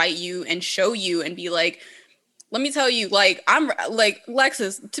willing to invite you and show you and be like, let me tell you, like, I'm like,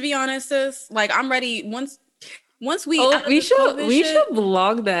 Lexus, to be honest, sis, like, I'm ready once we out of we this should COVID we shit, should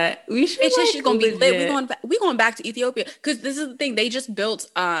vlog that. We should it's just like gonna be lit. legit. We going back to Ethiopia because this is the thing. They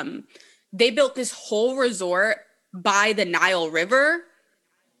built this whole resort by the Nile River.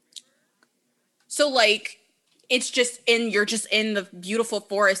 So like you're just in the beautiful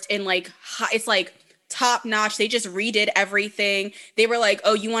forest and like it's like top notch. They just redid everything. They were like,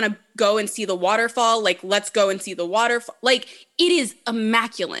 "Oh, you want to go and see the waterfall? Like, let's go and see the waterfall." Like, it is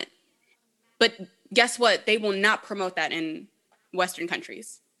immaculate. But guess what? They will not promote that in Western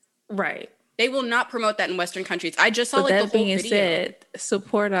countries. Right. They will not promote that in Western countries. I just saw But like the that whole being video. said,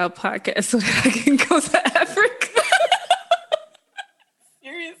 support our podcast so that I can go to Africa.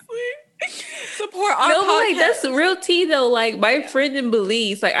 Seriously? Support our No, but like podcast. that's real tea though. Like my friend in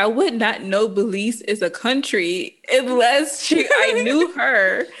Belize, like I would not know Belize is a country unless I knew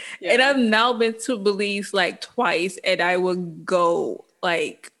her. Yeah. And I've now been to Belize like twice, and I will go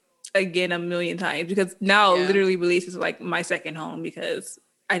like again a million times because now literally Belize is like my second home because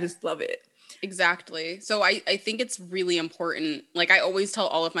I just love it. Exactly. So I think it's really important. Like I always tell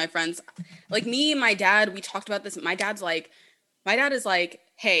all of my friends, like me and my dad, we talked about this. My dad is like,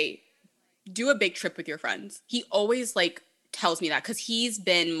 hey, do a big trip with your friends. He always like tells me that because he's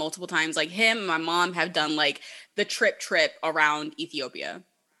been multiple times. Like him and my mom have done like the trip around Ethiopia.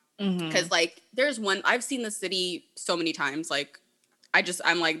 Because like there's one, I've seen the city so many times. Like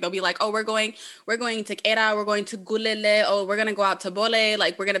I'm like, they'll be like, oh, we're going to Kera, we're going to Gulele, oh, we're gonna go out to Bole,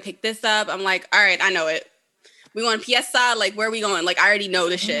 like we're gonna pick this up. I'm like, all right, I know it. We want Piesa, like where are we going? Like I already know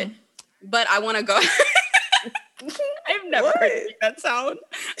the shit. But I wanna go. I've never heard that sound.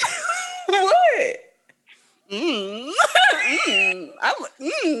 What? Oh,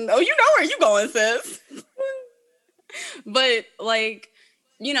 you know where you going, sis. But like,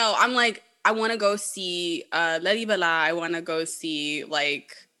 you know, I'm like, I want to go see Lalibela. I want to go see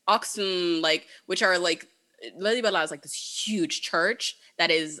like Aksum, like, which are like, Lalibela is like this huge church that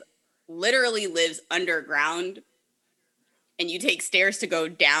is literally lives underground, and you take stairs to go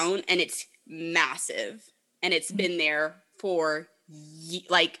down, and it's massive, and it's been there for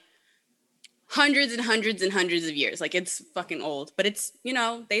like hundreds and hundreds and hundreds of years. Like it's fucking old, but it's, you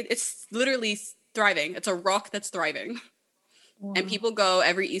know, it's literally thriving. It's a rock that's thriving. Wow. And people go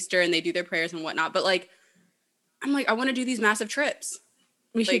every Easter and they do their prayers and whatnot. But like, I'm like, I want to do these massive trips.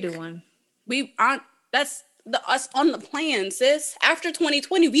 We should do one. That's us on the plan, sis. After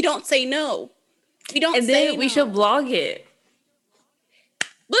 2020, we don't say no. We don't and say then we no. should vlog it.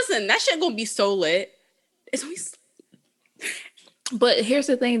 Listen, that shit gonna be so lit. It's always... But here's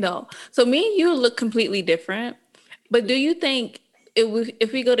the thing though. So me and you look completely different. But do you think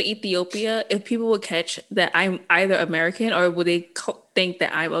if we go to Ethiopia, if people would catch that I'm either American or would they think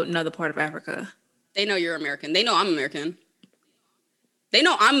that I'm another part of Africa? They know you're American. They know I'm American. They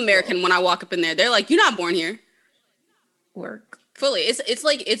know I'm American when I walk up in there. They're like, "You're not born here." Work fully. It's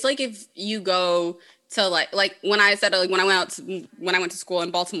like if you go to like when I said like when I went to school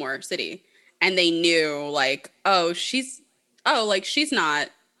in Baltimore City, and they knew like, oh, she's not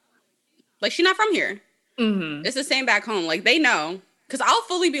from here. Mm-hmm. It's the same back home. Like they know, because I'll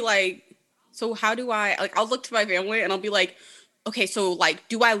fully be like, so how do I like? I'll look to my family and I'll be like, okay, so like,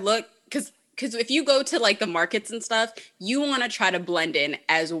 do I look? Because if you go to like the markets and stuff, you want to try to blend in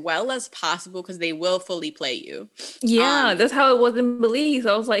as well as possible because they will fully play you. Yeah, that's how it was in Belize.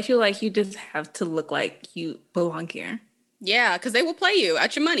 I was like, you just have to look like you belong here. Yeah, because they will play you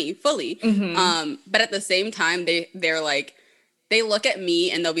at your money fully. Mm-hmm. But at the same time, they're like, they look at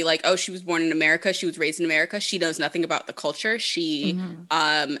me and they'll be like, oh, she was born in America. She was raised in America. She knows nothing about the culture. She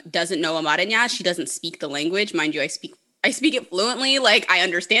doesn't know Amaranya. She doesn't speak the language. Mind you, I speak it fluently. Like, I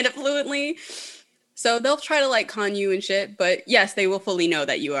understand it fluently. So they'll try to, like, con you and shit. But, yes, they will fully know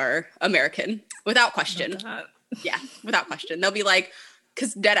that you are American. Without question. Yeah, without question. They'll be like,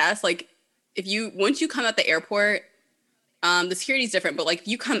 because deadass, like, once you come at the airport, the security's different, but like if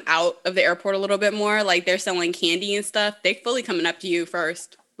you come out of the airport a little bit more, like they're selling candy and stuff, they fully coming up to you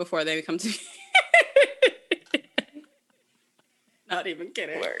first before they come to you. Not even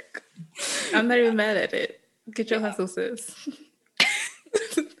kidding. Work. I'm not even mad at it. Get your hustle, sis.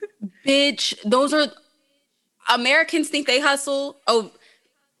 Bitch, those are Americans think they hustle. Oh,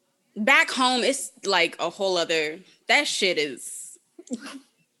 back home, it's like a whole other. That shit is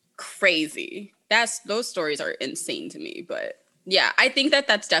crazy. Those stories are insane to me. But yeah, I think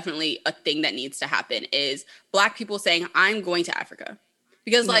that's definitely a thing that needs to happen. Is Black people saying, "I'm going to Africa."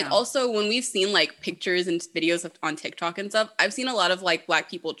 Because like also when we've seen like pictures and videos on TikTok and stuff, I've seen a lot of like Black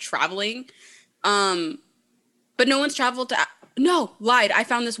people traveling, but no one's traveled to. No, lied. I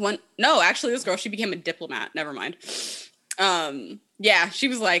found this one. No, actually, this girl, she became a diplomat. Never mind. Yeah, she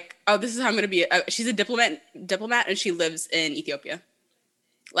was like, "Oh, this is how I'm gonna be." She's a diplomat, and she lives in Ethiopia.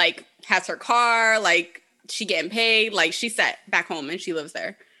 Like, has her car. Like, she getting paid. Like, she's set back home and she lives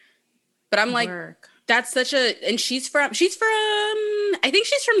there. But I'm like, that's such a. And she's from. I think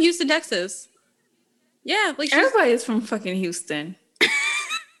she's from Houston, Texas. Yeah, like everybody's from fucking Houston.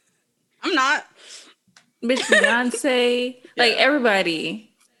 I'm not. Bitch, Beyonce, like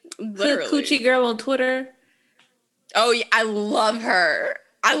everybody. Literally. Coochie girl on Twitter. Oh yeah, I love her.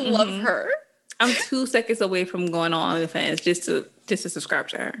 I love her. I'm 2 seconds away from going on OnlyFans just to subscribe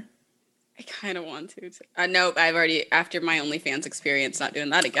to her. I kind of want to. I know I've already, after my OnlyFans experience, not doing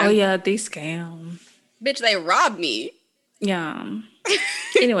that again. Oh yeah, they scam. Bitch, they robbed me. Yeah.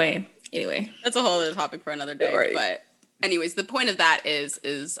 Anyway. That's a whole other topic for another day. Right. But anyways, the point of that is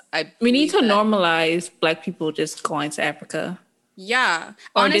we need to normalize Black people just going to Africa. Yeah.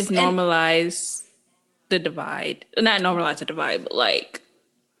 Or just normalize the divide. Not normalize the divide, but like.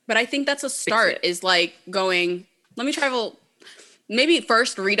 But I think that's a start, is like going, let me travel. Maybe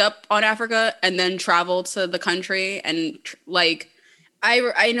first read up on Africa and then travel to the country. And like,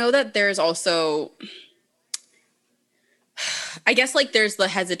 I know that there's also, I guess like there's the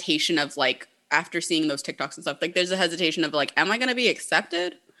hesitation of like, after seeing those TikToks and stuff, like there's a hesitation of like, am I going to be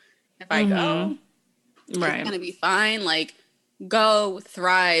accepted if I go? Right. It's going to be fine. Like, go,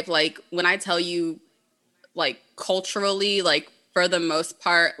 thrive. Like, when I tell you, like, culturally, like, for the most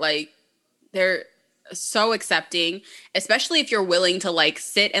part, like, they're so accepting, especially if you're willing to, like,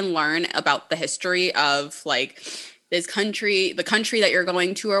 sit and learn about the history of, like, this country, the country that you're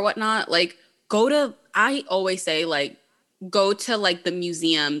going to or whatnot. Like, I always say, like, go to, like, the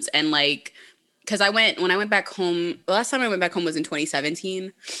museums and, like, because when I went back home, the last time I went back home was in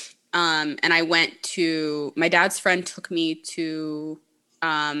 2017. And I went to, my dad's friend took me to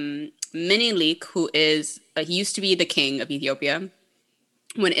Minilik, who is, he used to be the king of Ethiopia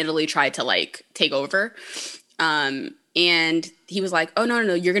when Italy tried to like take over. And he was like, oh, no,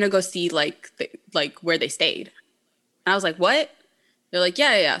 you're going to go see like where they stayed. And I was like, what? They're like,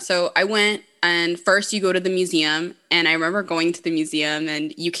 yeah. So I went, and first you go to the museum, and I remember going to the museum,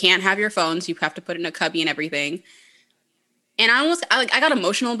 and you can't have your phones. You have to put it in a cubby and everything. And I got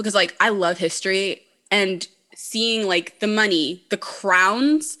emotional because like I love history, and seeing like the money, the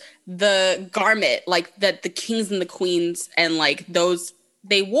crowns, the garment, like that the kings and the queens and like those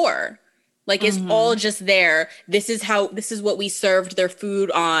they wore. Like it's all just there. This is what we served their food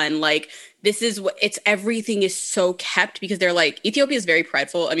on. Like this is what everything is so kept because they're like, Ethiopia is very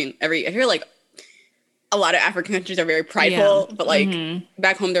prideful. I mean, I feel like a lot of African countries are very prideful, but like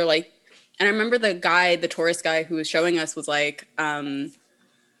back home they're like, and I remember the tourist guy who was showing us was like,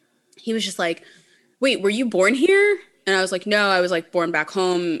 he was just like, wait, were you born here? And I was like, no, I was like born back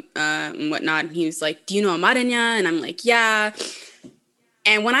home and whatnot. And he was like, do you know Amaranya? And I'm like, yeah.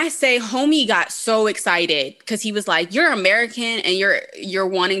 And when I say homie got so excited because he was like, you're American and you're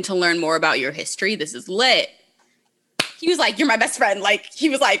wanting to learn more about your history. This is lit. He was like, you're my best friend. Like, he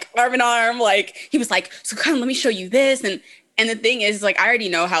was like arm in arm. Like, he was like, so come, let me show you this. And the thing is, like, I already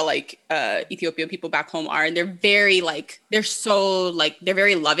know how, like, Ethiopian people back home are. And they're very, like, they're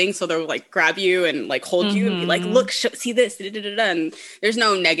very loving. So they'll, like, grab you and, like, hold you and be like, look, see this. And there's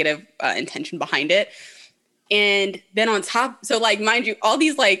no negative intention behind it. And then on top, so, like, mind you, all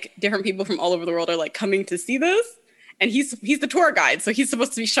these, like, different people from all over the world are, like, coming to see this. And he's the tour guide. So he's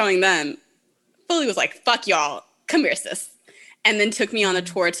supposed to be showing them. Fully was like, fuck y'all. Come here, sis. And then took me on a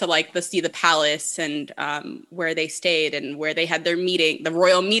tour to like see the palace and where they stayed and where they had their the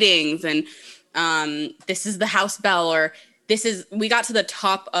royal meetings. And this is the house bell, or we got to the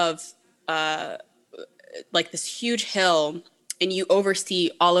top of like this huge hill and you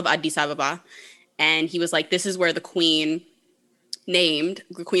oversee all of Addis Ababa. And he was like, this is where the queen and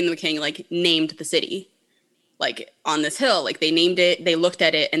the king like named the city. Like on this hill, like they named it, they looked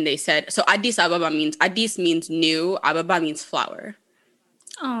at it and they said, so Addis Ababa Addis means new, Ababa means flower.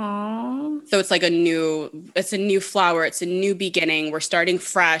 Aww. So it's like a new flower. It's a new beginning. We're starting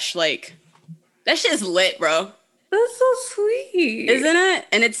fresh. Like that shit is lit, bro. That's so sweet. Isn't it?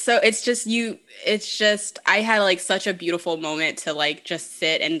 And it's just I had like such a beautiful moment to like just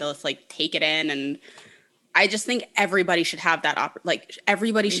sit and just like take it in, and I just think everybody should have that like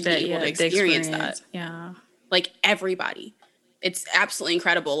everybody should be able to experience that. Yeah. Like everybody. It's absolutely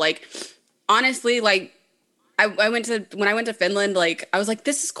incredible. Like honestly, like when I went to Finland, like I was like,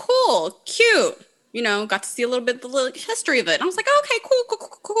 this is cool, cute. You know, got to see a little bit of the history of it. And I was like, okay,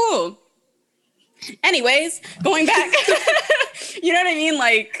 cool. Anyways, going back, you know what I mean?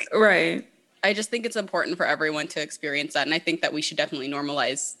 Like, right. I just think it's important for everyone to experience that. And I think that we should definitely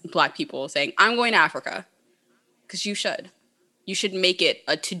normalize Black people saying, I'm going to Africa. Because you should. You should make it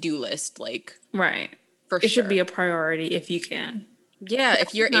a to-do list, like. Right. For it sure. should be a priority if you can. Yeah,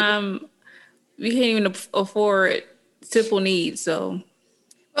 if you're able. We can't even afford simple needs, so.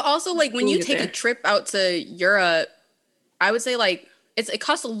 But also, like, when you take a trip out to Europe, I would say, like, it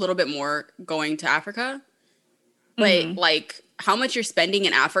costs a little bit more going to Africa. But, like, how much you're spending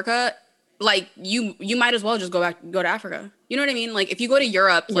in Africa, like, you might as well just go to Africa. You know what I mean? Like, if you go to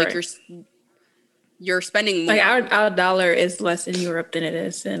Europe, like, you're spending more. Like, our dollar is less in Europe than it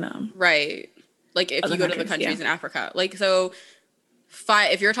is in... Right. Like, if you go to the countries in Africa. Like, so,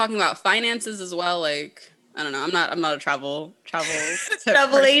 if you're talking about finances as well, like... I don't know. I'm not a travel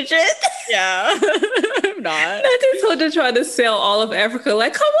agent. Yeah, I'm not. I just want to try to sell all of Africa.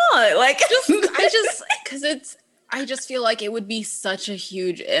 Like, come on, like I just feel like it would be such a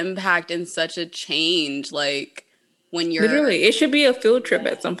huge impact and such a change. Like when you're literally, it should be a field trip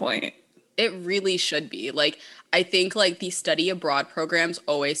at some point. It really should be. Like, I think like these study abroad programs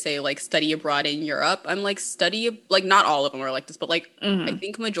always say like study abroad in Europe. I'm like like not all of them are like this, but like I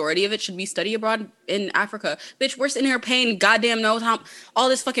think majority of it should be study abroad in Africa. Bitch, we're sitting here paying goddamn knows how all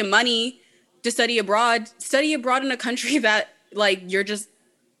this fucking money to study abroad. Study abroad in a country that like you're just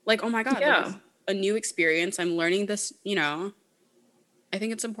like, oh my God, like, a new experience. I'm learning this, you know. I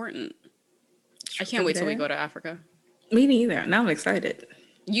think it's important. I can't wait till we go to Africa. Me neither. Now I'm excited.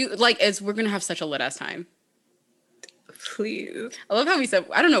 We're gonna have such a lit ass time. Please. I love how we said,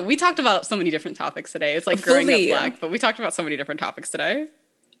 I don't know, we talked about so many different topics today. It's like growing up Black, but we talked about so many different topics today.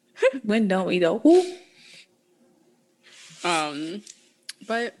 When don't we though?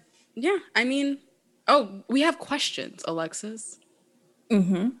 But yeah, I mean, we have questions, Alexis.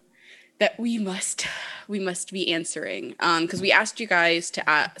 That we must be answering. Because we asked you guys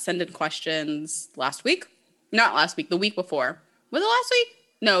to send in questions last week. Not last week, the week before. Was it last week?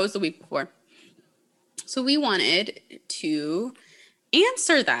 No, it was the week before. So we wanted to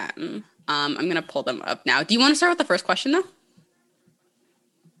answer them. I'm going to pull them up now. Do you want to start with the first question, though?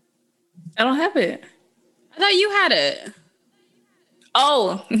 I don't have it. I thought you had it.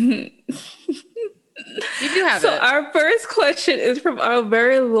 Oh. You do have it. So our first question is from our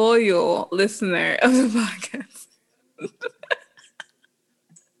very loyal listener of the podcast.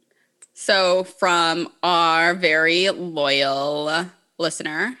 So from our very loyal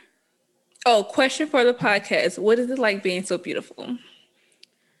listener. Oh, question for the podcast. What is it like being so beautiful?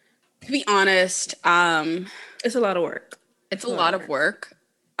 To be honest, it's a lot of work. It's a lot of work.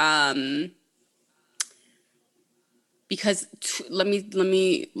 Because let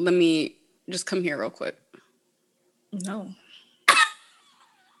me just come here real quick. No.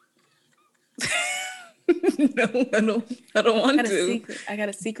 No, I don't want to. I got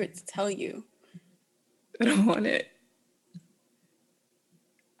a secret to tell you. I don't want it.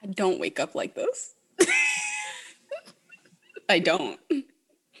 I don't wake up like this. I don't.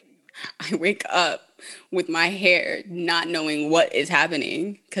 I wake up with my hair not knowing what is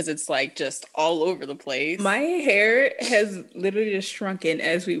happening because it's like just all over the place. My hair has literally just shrunken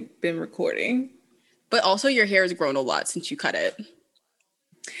as we've been recording. But also your hair has grown a lot since you cut it.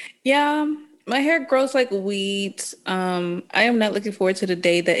 Yeah, my hair grows like weeds. I am not looking forward to the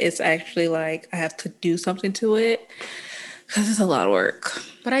day that it's actually like I have to do something to it because it's a lot of work.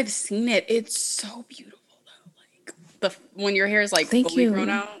 But I've seen it. It's so beautiful though. Like when your hair is like fully grown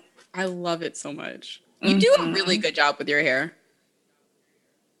out. I love it so much. You do a really good job with your hair.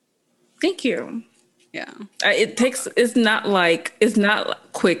 Thank you. Yeah. It's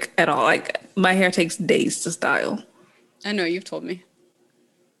not quick at all. Like my hair takes days to style. I know, you've told me.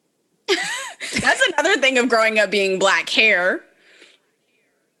 That's another thing of growing up being Black hair.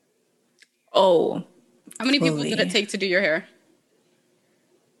 Oh. How many people did it take to do your hair?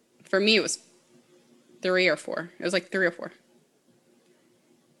 For me, it was 3 or 4. It was like 3 or 4.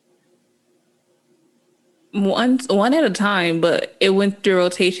 One at a time, but it went through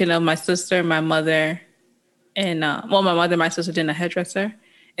rotation of my sister, my mother, and my mother, my sister, then a hairdresser,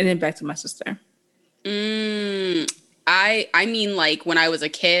 and then back to my sister. I mean, like when I was a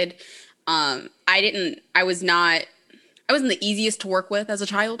kid, I I was not, I wasn't the easiest to work with as a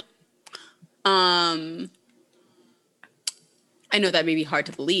child. Um, I know that may be hard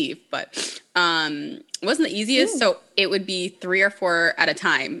to believe, but it wasn't the easiest. Mm. So it would be 3 or 4 at a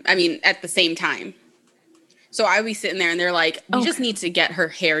time. I mean, at the same time. So I would be sitting there and they're like, we just Okay. need to get her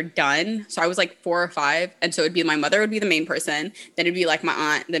hair done. So I was like 4 or 5. And so it'd be my mother would be the main person. Then it'd be like my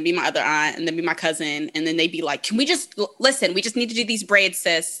aunt, then be my other aunt, and then be my cousin. And then they'd be like, can we just listen? We just need to do these braids,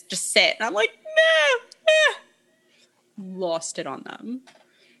 sis. Just sit. And I'm like, nah. Lost it on them.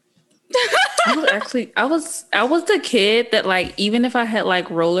 I was the kid that like even if I had like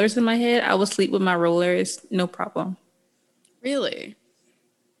rollers in my head, I would sleep with my rollers, no problem. Really?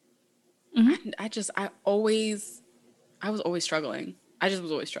 Mm-hmm. I was always struggling. I just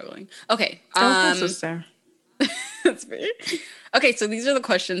was always struggling. Okay. That was my sister. That's me. Okay, so these are the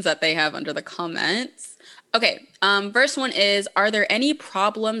questions that they have under the comments. Okay, first one is, are there any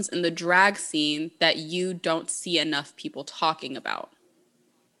problems in the drag scene that you don't see enough people talking about?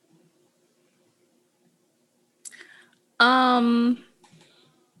 Um,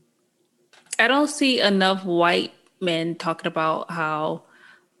 I don't see enough white men talking about how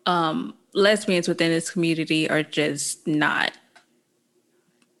lesbians within this community are just not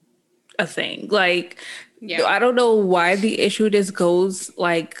a thing. Like, Yeah. I don't know why the issue just goes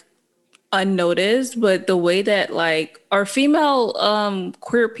like unnoticed, but the way that like our female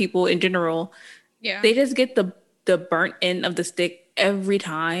queer people in general, Yeah. they just get the burnt end of the stick every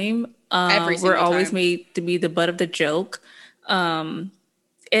time. Every We're single always time. made to be the butt of the joke. And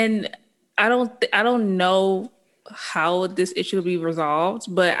I don't know how this issue will be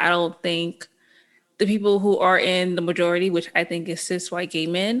resolved, but I don't think the people who are in the majority, which I think is cis white gay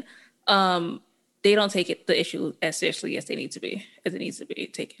men, they don't take the issue as seriously as as it needs to be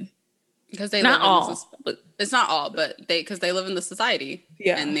taken. Because they Not live in all, but it's not all, but because they live in the society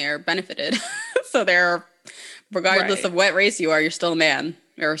Yeah. and they're benefited. So they're, regardless Right. of what race you are, you're still a man.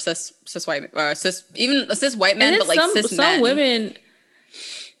 Or a cis white, cis, even a cis white man, and but then like cis men.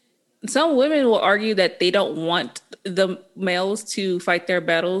 some women will argue that they don't want the males to fight their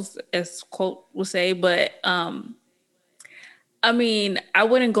battles, as quote will say, but I mean, I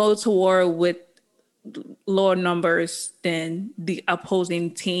wouldn't go to war with lower numbers than the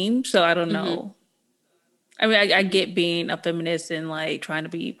opposing team, so I don't Mm-hmm. know. I mean, I get being a feminist and like trying to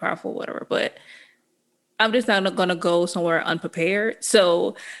be powerful, whatever, but I'm just not gonna go somewhere unprepared.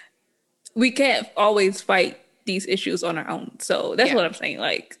 So we can't always fight these issues on our own. So that's Yeah. what I'm saying.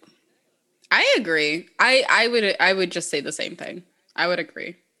 Like, I agree. I would just say the same thing. I would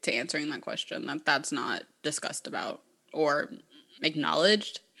agree to answering that question, that that's not discussed about or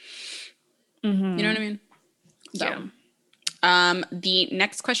acknowledged. You know what I mean? So, yeah. the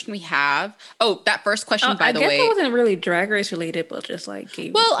next question we have. Oh, that first question, by I the guess way. it wasn't really drag race related, but just like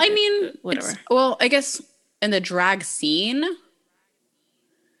gay. Well, I mean, whatever. well, I guess in the drag scene,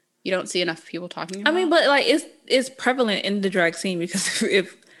 you don't see enough people talking about. I mean, but like it's prevalent in the drag scene because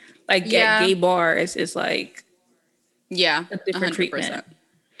if like at Yeah. gay bars, it's like Yeah, a different 100%. treatment.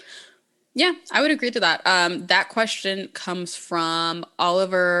 Yeah, I would agree to that. That question comes from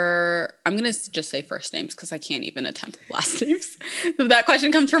Oliver. I'm gonna just say first names because I can't even attempt last names. So that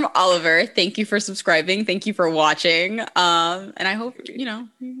question comes from Oliver. Thank you for subscribing. Thank you for watching. And I hope that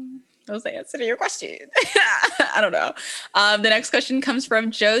was the answer to your question. I don't know. The next question comes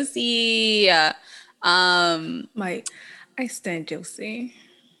from Josie. Like, I stand Josie.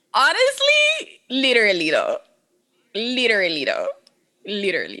 Honestly, literally though. Literally though.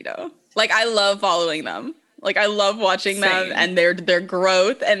 Literally though. Like I love following them. Like I love watching them Same. and their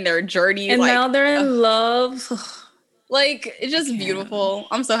growth and their journey. And like now they're in love. like it's just beautiful.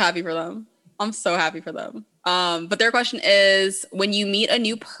 I'm so happy for them. I'm so happy for them. But their question is, when you meet a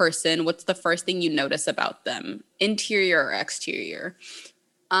new person, what's the first thing you notice about them? Interior or exterior?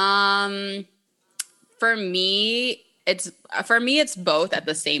 Um, for me, it's both at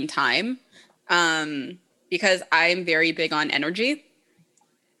the same time. Because I'm very big on energy.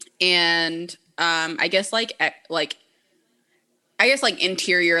 And I guess like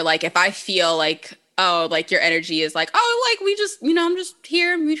interior, like if I feel like, oh, like your energy is like, oh, like we just, I'm just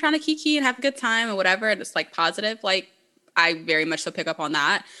here, we trying to kiki and have a good time and whatever, and it's like positive, like I very much so pick up on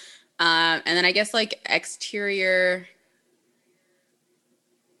that. And then I guess like exterior,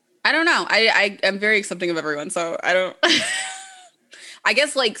 I don't know. I am very accepting of everyone, so I don't. I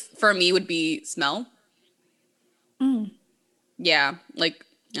guess like for me would be smell. Yeah, like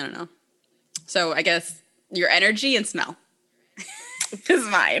I don't know. So I guess your energy and smell is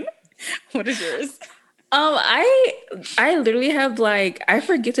mine. What is yours? I literally have like I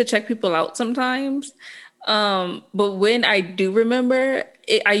forget to check people out sometimes. But when I do remember,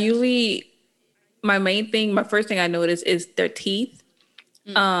 I usually my first thing I noticed is their teeth,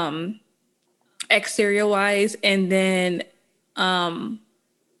 exterior wise, and then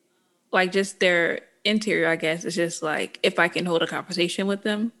like just their interior, I guess. It's just like if I can hold a conversation with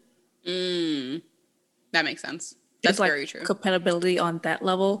them. That makes sense. That's like very true. Compatibility on that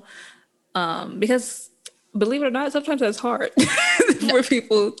level. Because believe it or not, sometimes that's hard for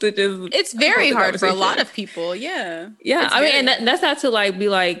people to just. It's very hard for a lot of people. Yeah. Yeah. I mean, and that's not to like be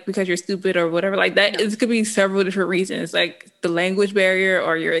like because you're stupid or whatever. Like that, it could be several different reasons, like the language barrier,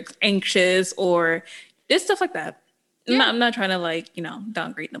 or you're anxious, or just stuff like that. Yeah. I'm not trying to like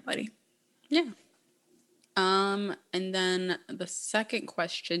downgrade nobody. Yeah. And then the second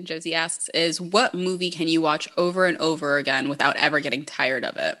question Josie asks is, what movie can you watch over and over again without ever getting tired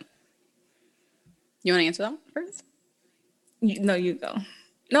of it? You want to answer that one first? No, you go.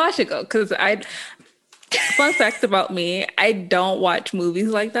 No, I should go because fun fact about me, I don't watch movies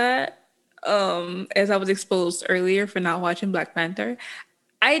like that. As I was exposed earlier for not watching Black Panther.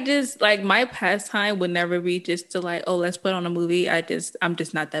 I just like my pastime would never be just to like, oh, let's put on a movie. I'm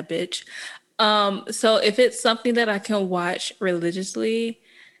just not that bitch. So if it's something that I can watch religiously,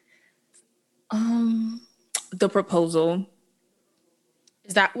 The Proposal.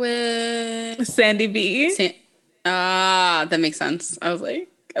 Is that with Sandy B? That makes sense. I was like,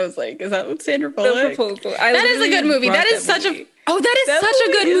 is that with Sandra Bullock? The Proposal. That is a good movie. That is such a good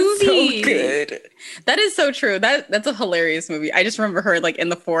movie. So good. That is so true. That's a hilarious movie. I just remember her like in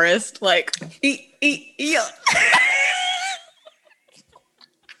the forest, like yeah.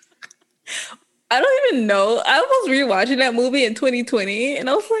 I don't even know. I was rewatching that movie in 2020, and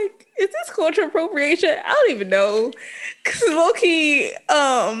I was like, "Is this cultural appropriation?" I don't even know. Cause Loki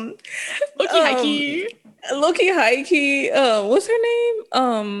Heike. What's her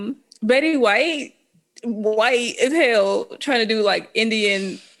name? Betty White as hell, trying to do like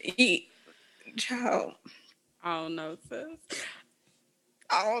Indian child. Oh no, sis.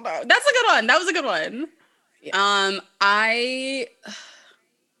 I don't know. That's a good one. That was a good one. Yeah.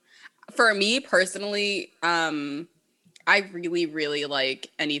 For me personally, I really, really like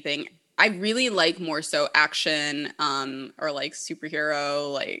anything. I really like more so action, or like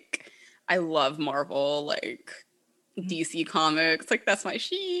superhero. Like I love Marvel, like DC Comics. Like that's my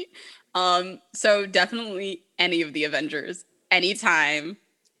sheet. So definitely any of the Avengers, anytime,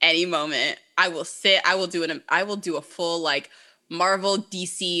 any moment. I will do a full like Marvel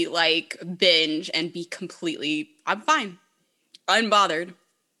DC like binge and be completely. I'm fine, unbothered.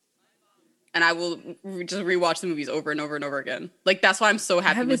 And I will just rewatch the movies over and over and over again. Like that's why I'm so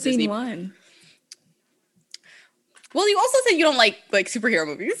happy with Disney. I haven't seen one. Well, you also said you don't like superhero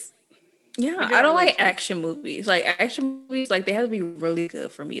movies. Yeah, I don't like action movies. Like action movies, like they have to be really good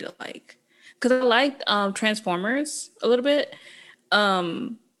for me to like. Because I liked Transformers a little bit.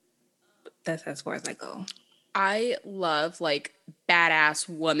 That's as far as I go. I love like badass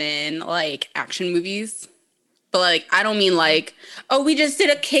woman like action movies. But, like, I don't mean, like, oh, we just did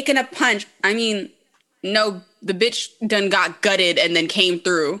a kick and a punch. I mean, no, the bitch done got gutted and then came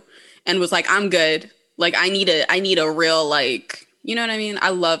through and was like, I'm good. Like, I need a real, like, you know what I mean?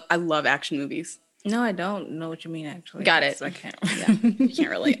 I love action movies. No, I don't know what you mean, actually. Got it. I can't. Yeah, you can't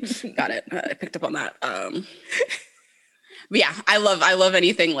relate. Got it. I picked up on that. But yeah, I love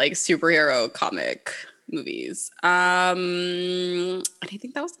anything, like, superhero comic movies. I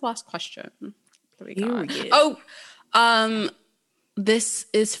think that was the last question. This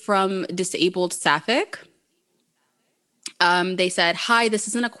is from Disabled Sapphic. They said, hi, this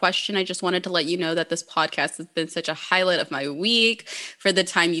isn't a question. I just wanted to let you know that this podcast has been such a highlight of my week for the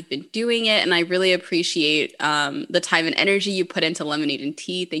time you've been doing it. And I really appreciate the time and energy you put into Lemonade and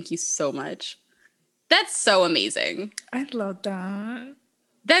Tea. Thank you so much. That's so amazing. I love that.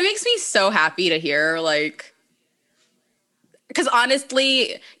 That makes me so happy to hear, like, because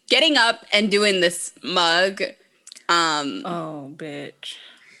honestly, getting up and doing this mug, oh, bitch.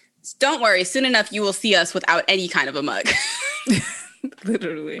 Don't worry. Soon enough, you will see us without any kind of a mug.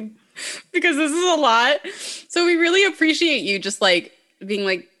 Literally. Because this is a lot. So we really appreciate you just like being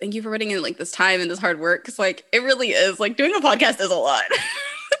like, thank you for putting in like this time and this hard work. Because like, it really is like doing a podcast is a lot.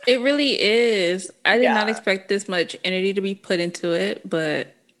 It really is. I did not expect this much energy to be put into it,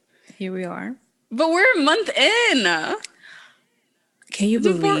 but here we are. But we're a month in. Can you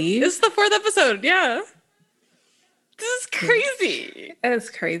believe? This is the 4th episode. Yeah. This is crazy. That's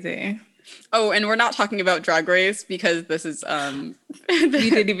crazy. Oh, and we're not talking about Drag Race because this is you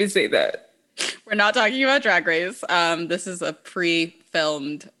didn't even say that. We're not talking about Drag Race. This is a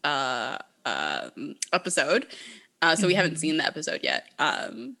pre-filmed episode. So we haven't seen the episode yet.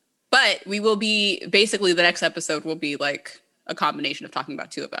 But we will be basically the next episode will be like a combination of talking about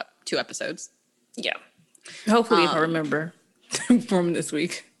two episodes. Yeah. Hopefully, if I remember from this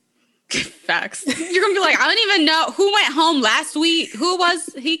week. Facts. You're gonna be like, I don't even know who went home last week. Who was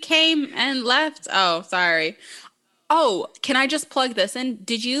he came and left? Oh, sorry. Oh, can I just plug this in?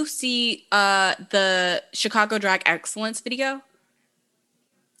 Did you see the Chicago Drag Excellence video?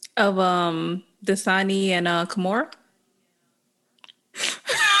 Of Dasani and Kimura?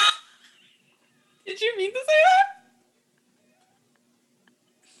 Did you mean to say that?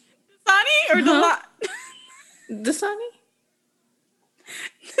 Dasani or Dasani?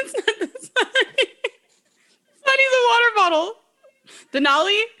 It's not Dasani. Dasani's a water bottle.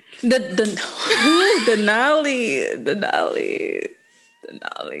 Denali? Denali.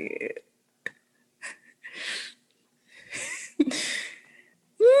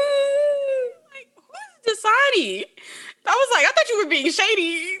 Like, who's Dasani? I was like, I thought you were being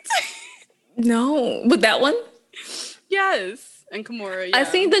shady. No, but that one? Yes. And Kimura, yeah. I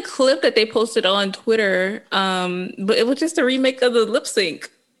seen the clip that they posted on Twitter, but it was just a remake of the lip sync.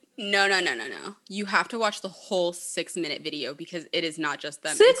 No. You have to watch the whole 6-minute video because it is not just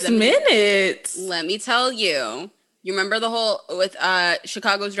them. 6 minutes? Let me tell you. You remember the whole with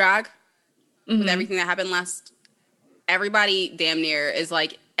Chicago's drag? With everything that happened last. Everybody damn near is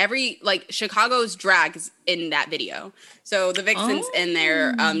like Chicago's drag is in that video. So the Vixen's in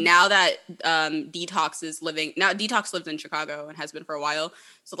there. Now that Detox lives in Chicago and has been for a while.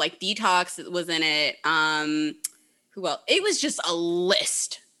 So like Detox was in it. Who else? It was just a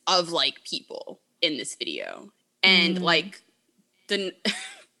list of like people in this video. And like I don't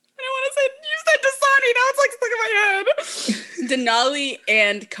want to say you said Dasani, now it's like stuck in my head. Denali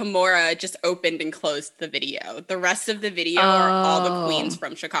and Kimura just opened and closed the video. The rest of the video are all the queens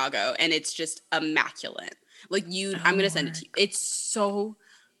from Chicago, and it's just immaculate. Like I'm gonna send it to you. It's so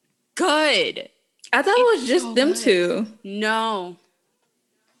good. I thought it was just so them two. No,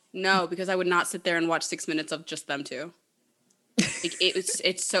 because I would not sit there and watch 6 minutes of just them two. Like,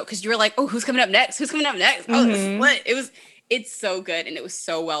 it's so, because you were like, oh, who's coming up next? Oh, what? It's so good, and it was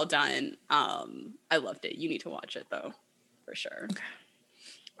so well done. I loved it. You need to watch it though, for sure. Okay.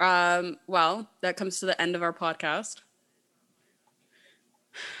 Well, that comes to the end of our podcast.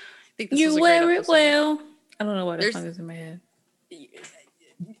 I think this you was a wear great it episode. Well. I don't know why that song is in my head.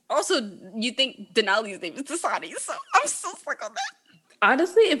 Also, you think Denali's name is Dasani, so I'm so stuck on that.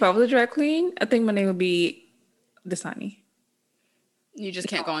 Honestly, if I was a drag queen, I think my name would be Dasani. You just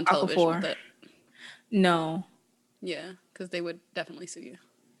can't go on television with it. No. Yeah, because they would definitely sue you.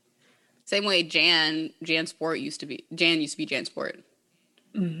 Same way Jan Sport used to be. Jan used to be Jan Sport.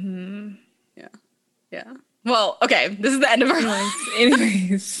 Mm-hmm. Yeah. Well, okay. This is the end of our lives.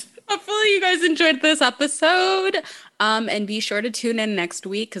 Anyways. Hopefully you guys enjoyed this episode. And be sure to tune in next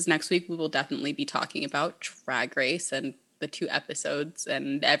week, because next week we will definitely be talking about Drag Race and the 2 episodes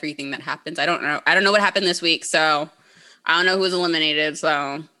and everything that happens. I don't know what happened this week, so I don't know who was eliminated,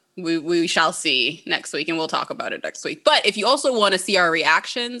 so we shall see next week, and we'll talk about it next week. But if you also want to see our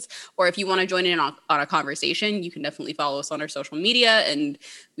reactions, or if you want to join in on a conversation, you can definitely follow us on our social media, and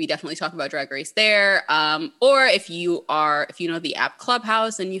we definitely talk about Drag Race there. Or if you know the app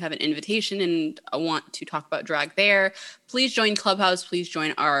Clubhouse and you have an invitation and want to talk about drag there, please join Clubhouse. Please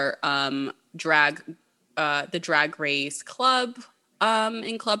join our the Drag Race Club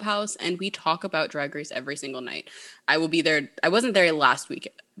in Clubhouse, and we talk about Drag Race every single night. I will be there. I wasn't there last week,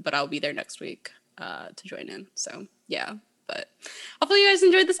 but I'll be there next week to join in. So yeah, but hopefully you guys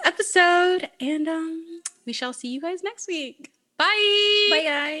enjoyed this episode, and we shall see you guys next week. Bye. Bye,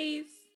 guys.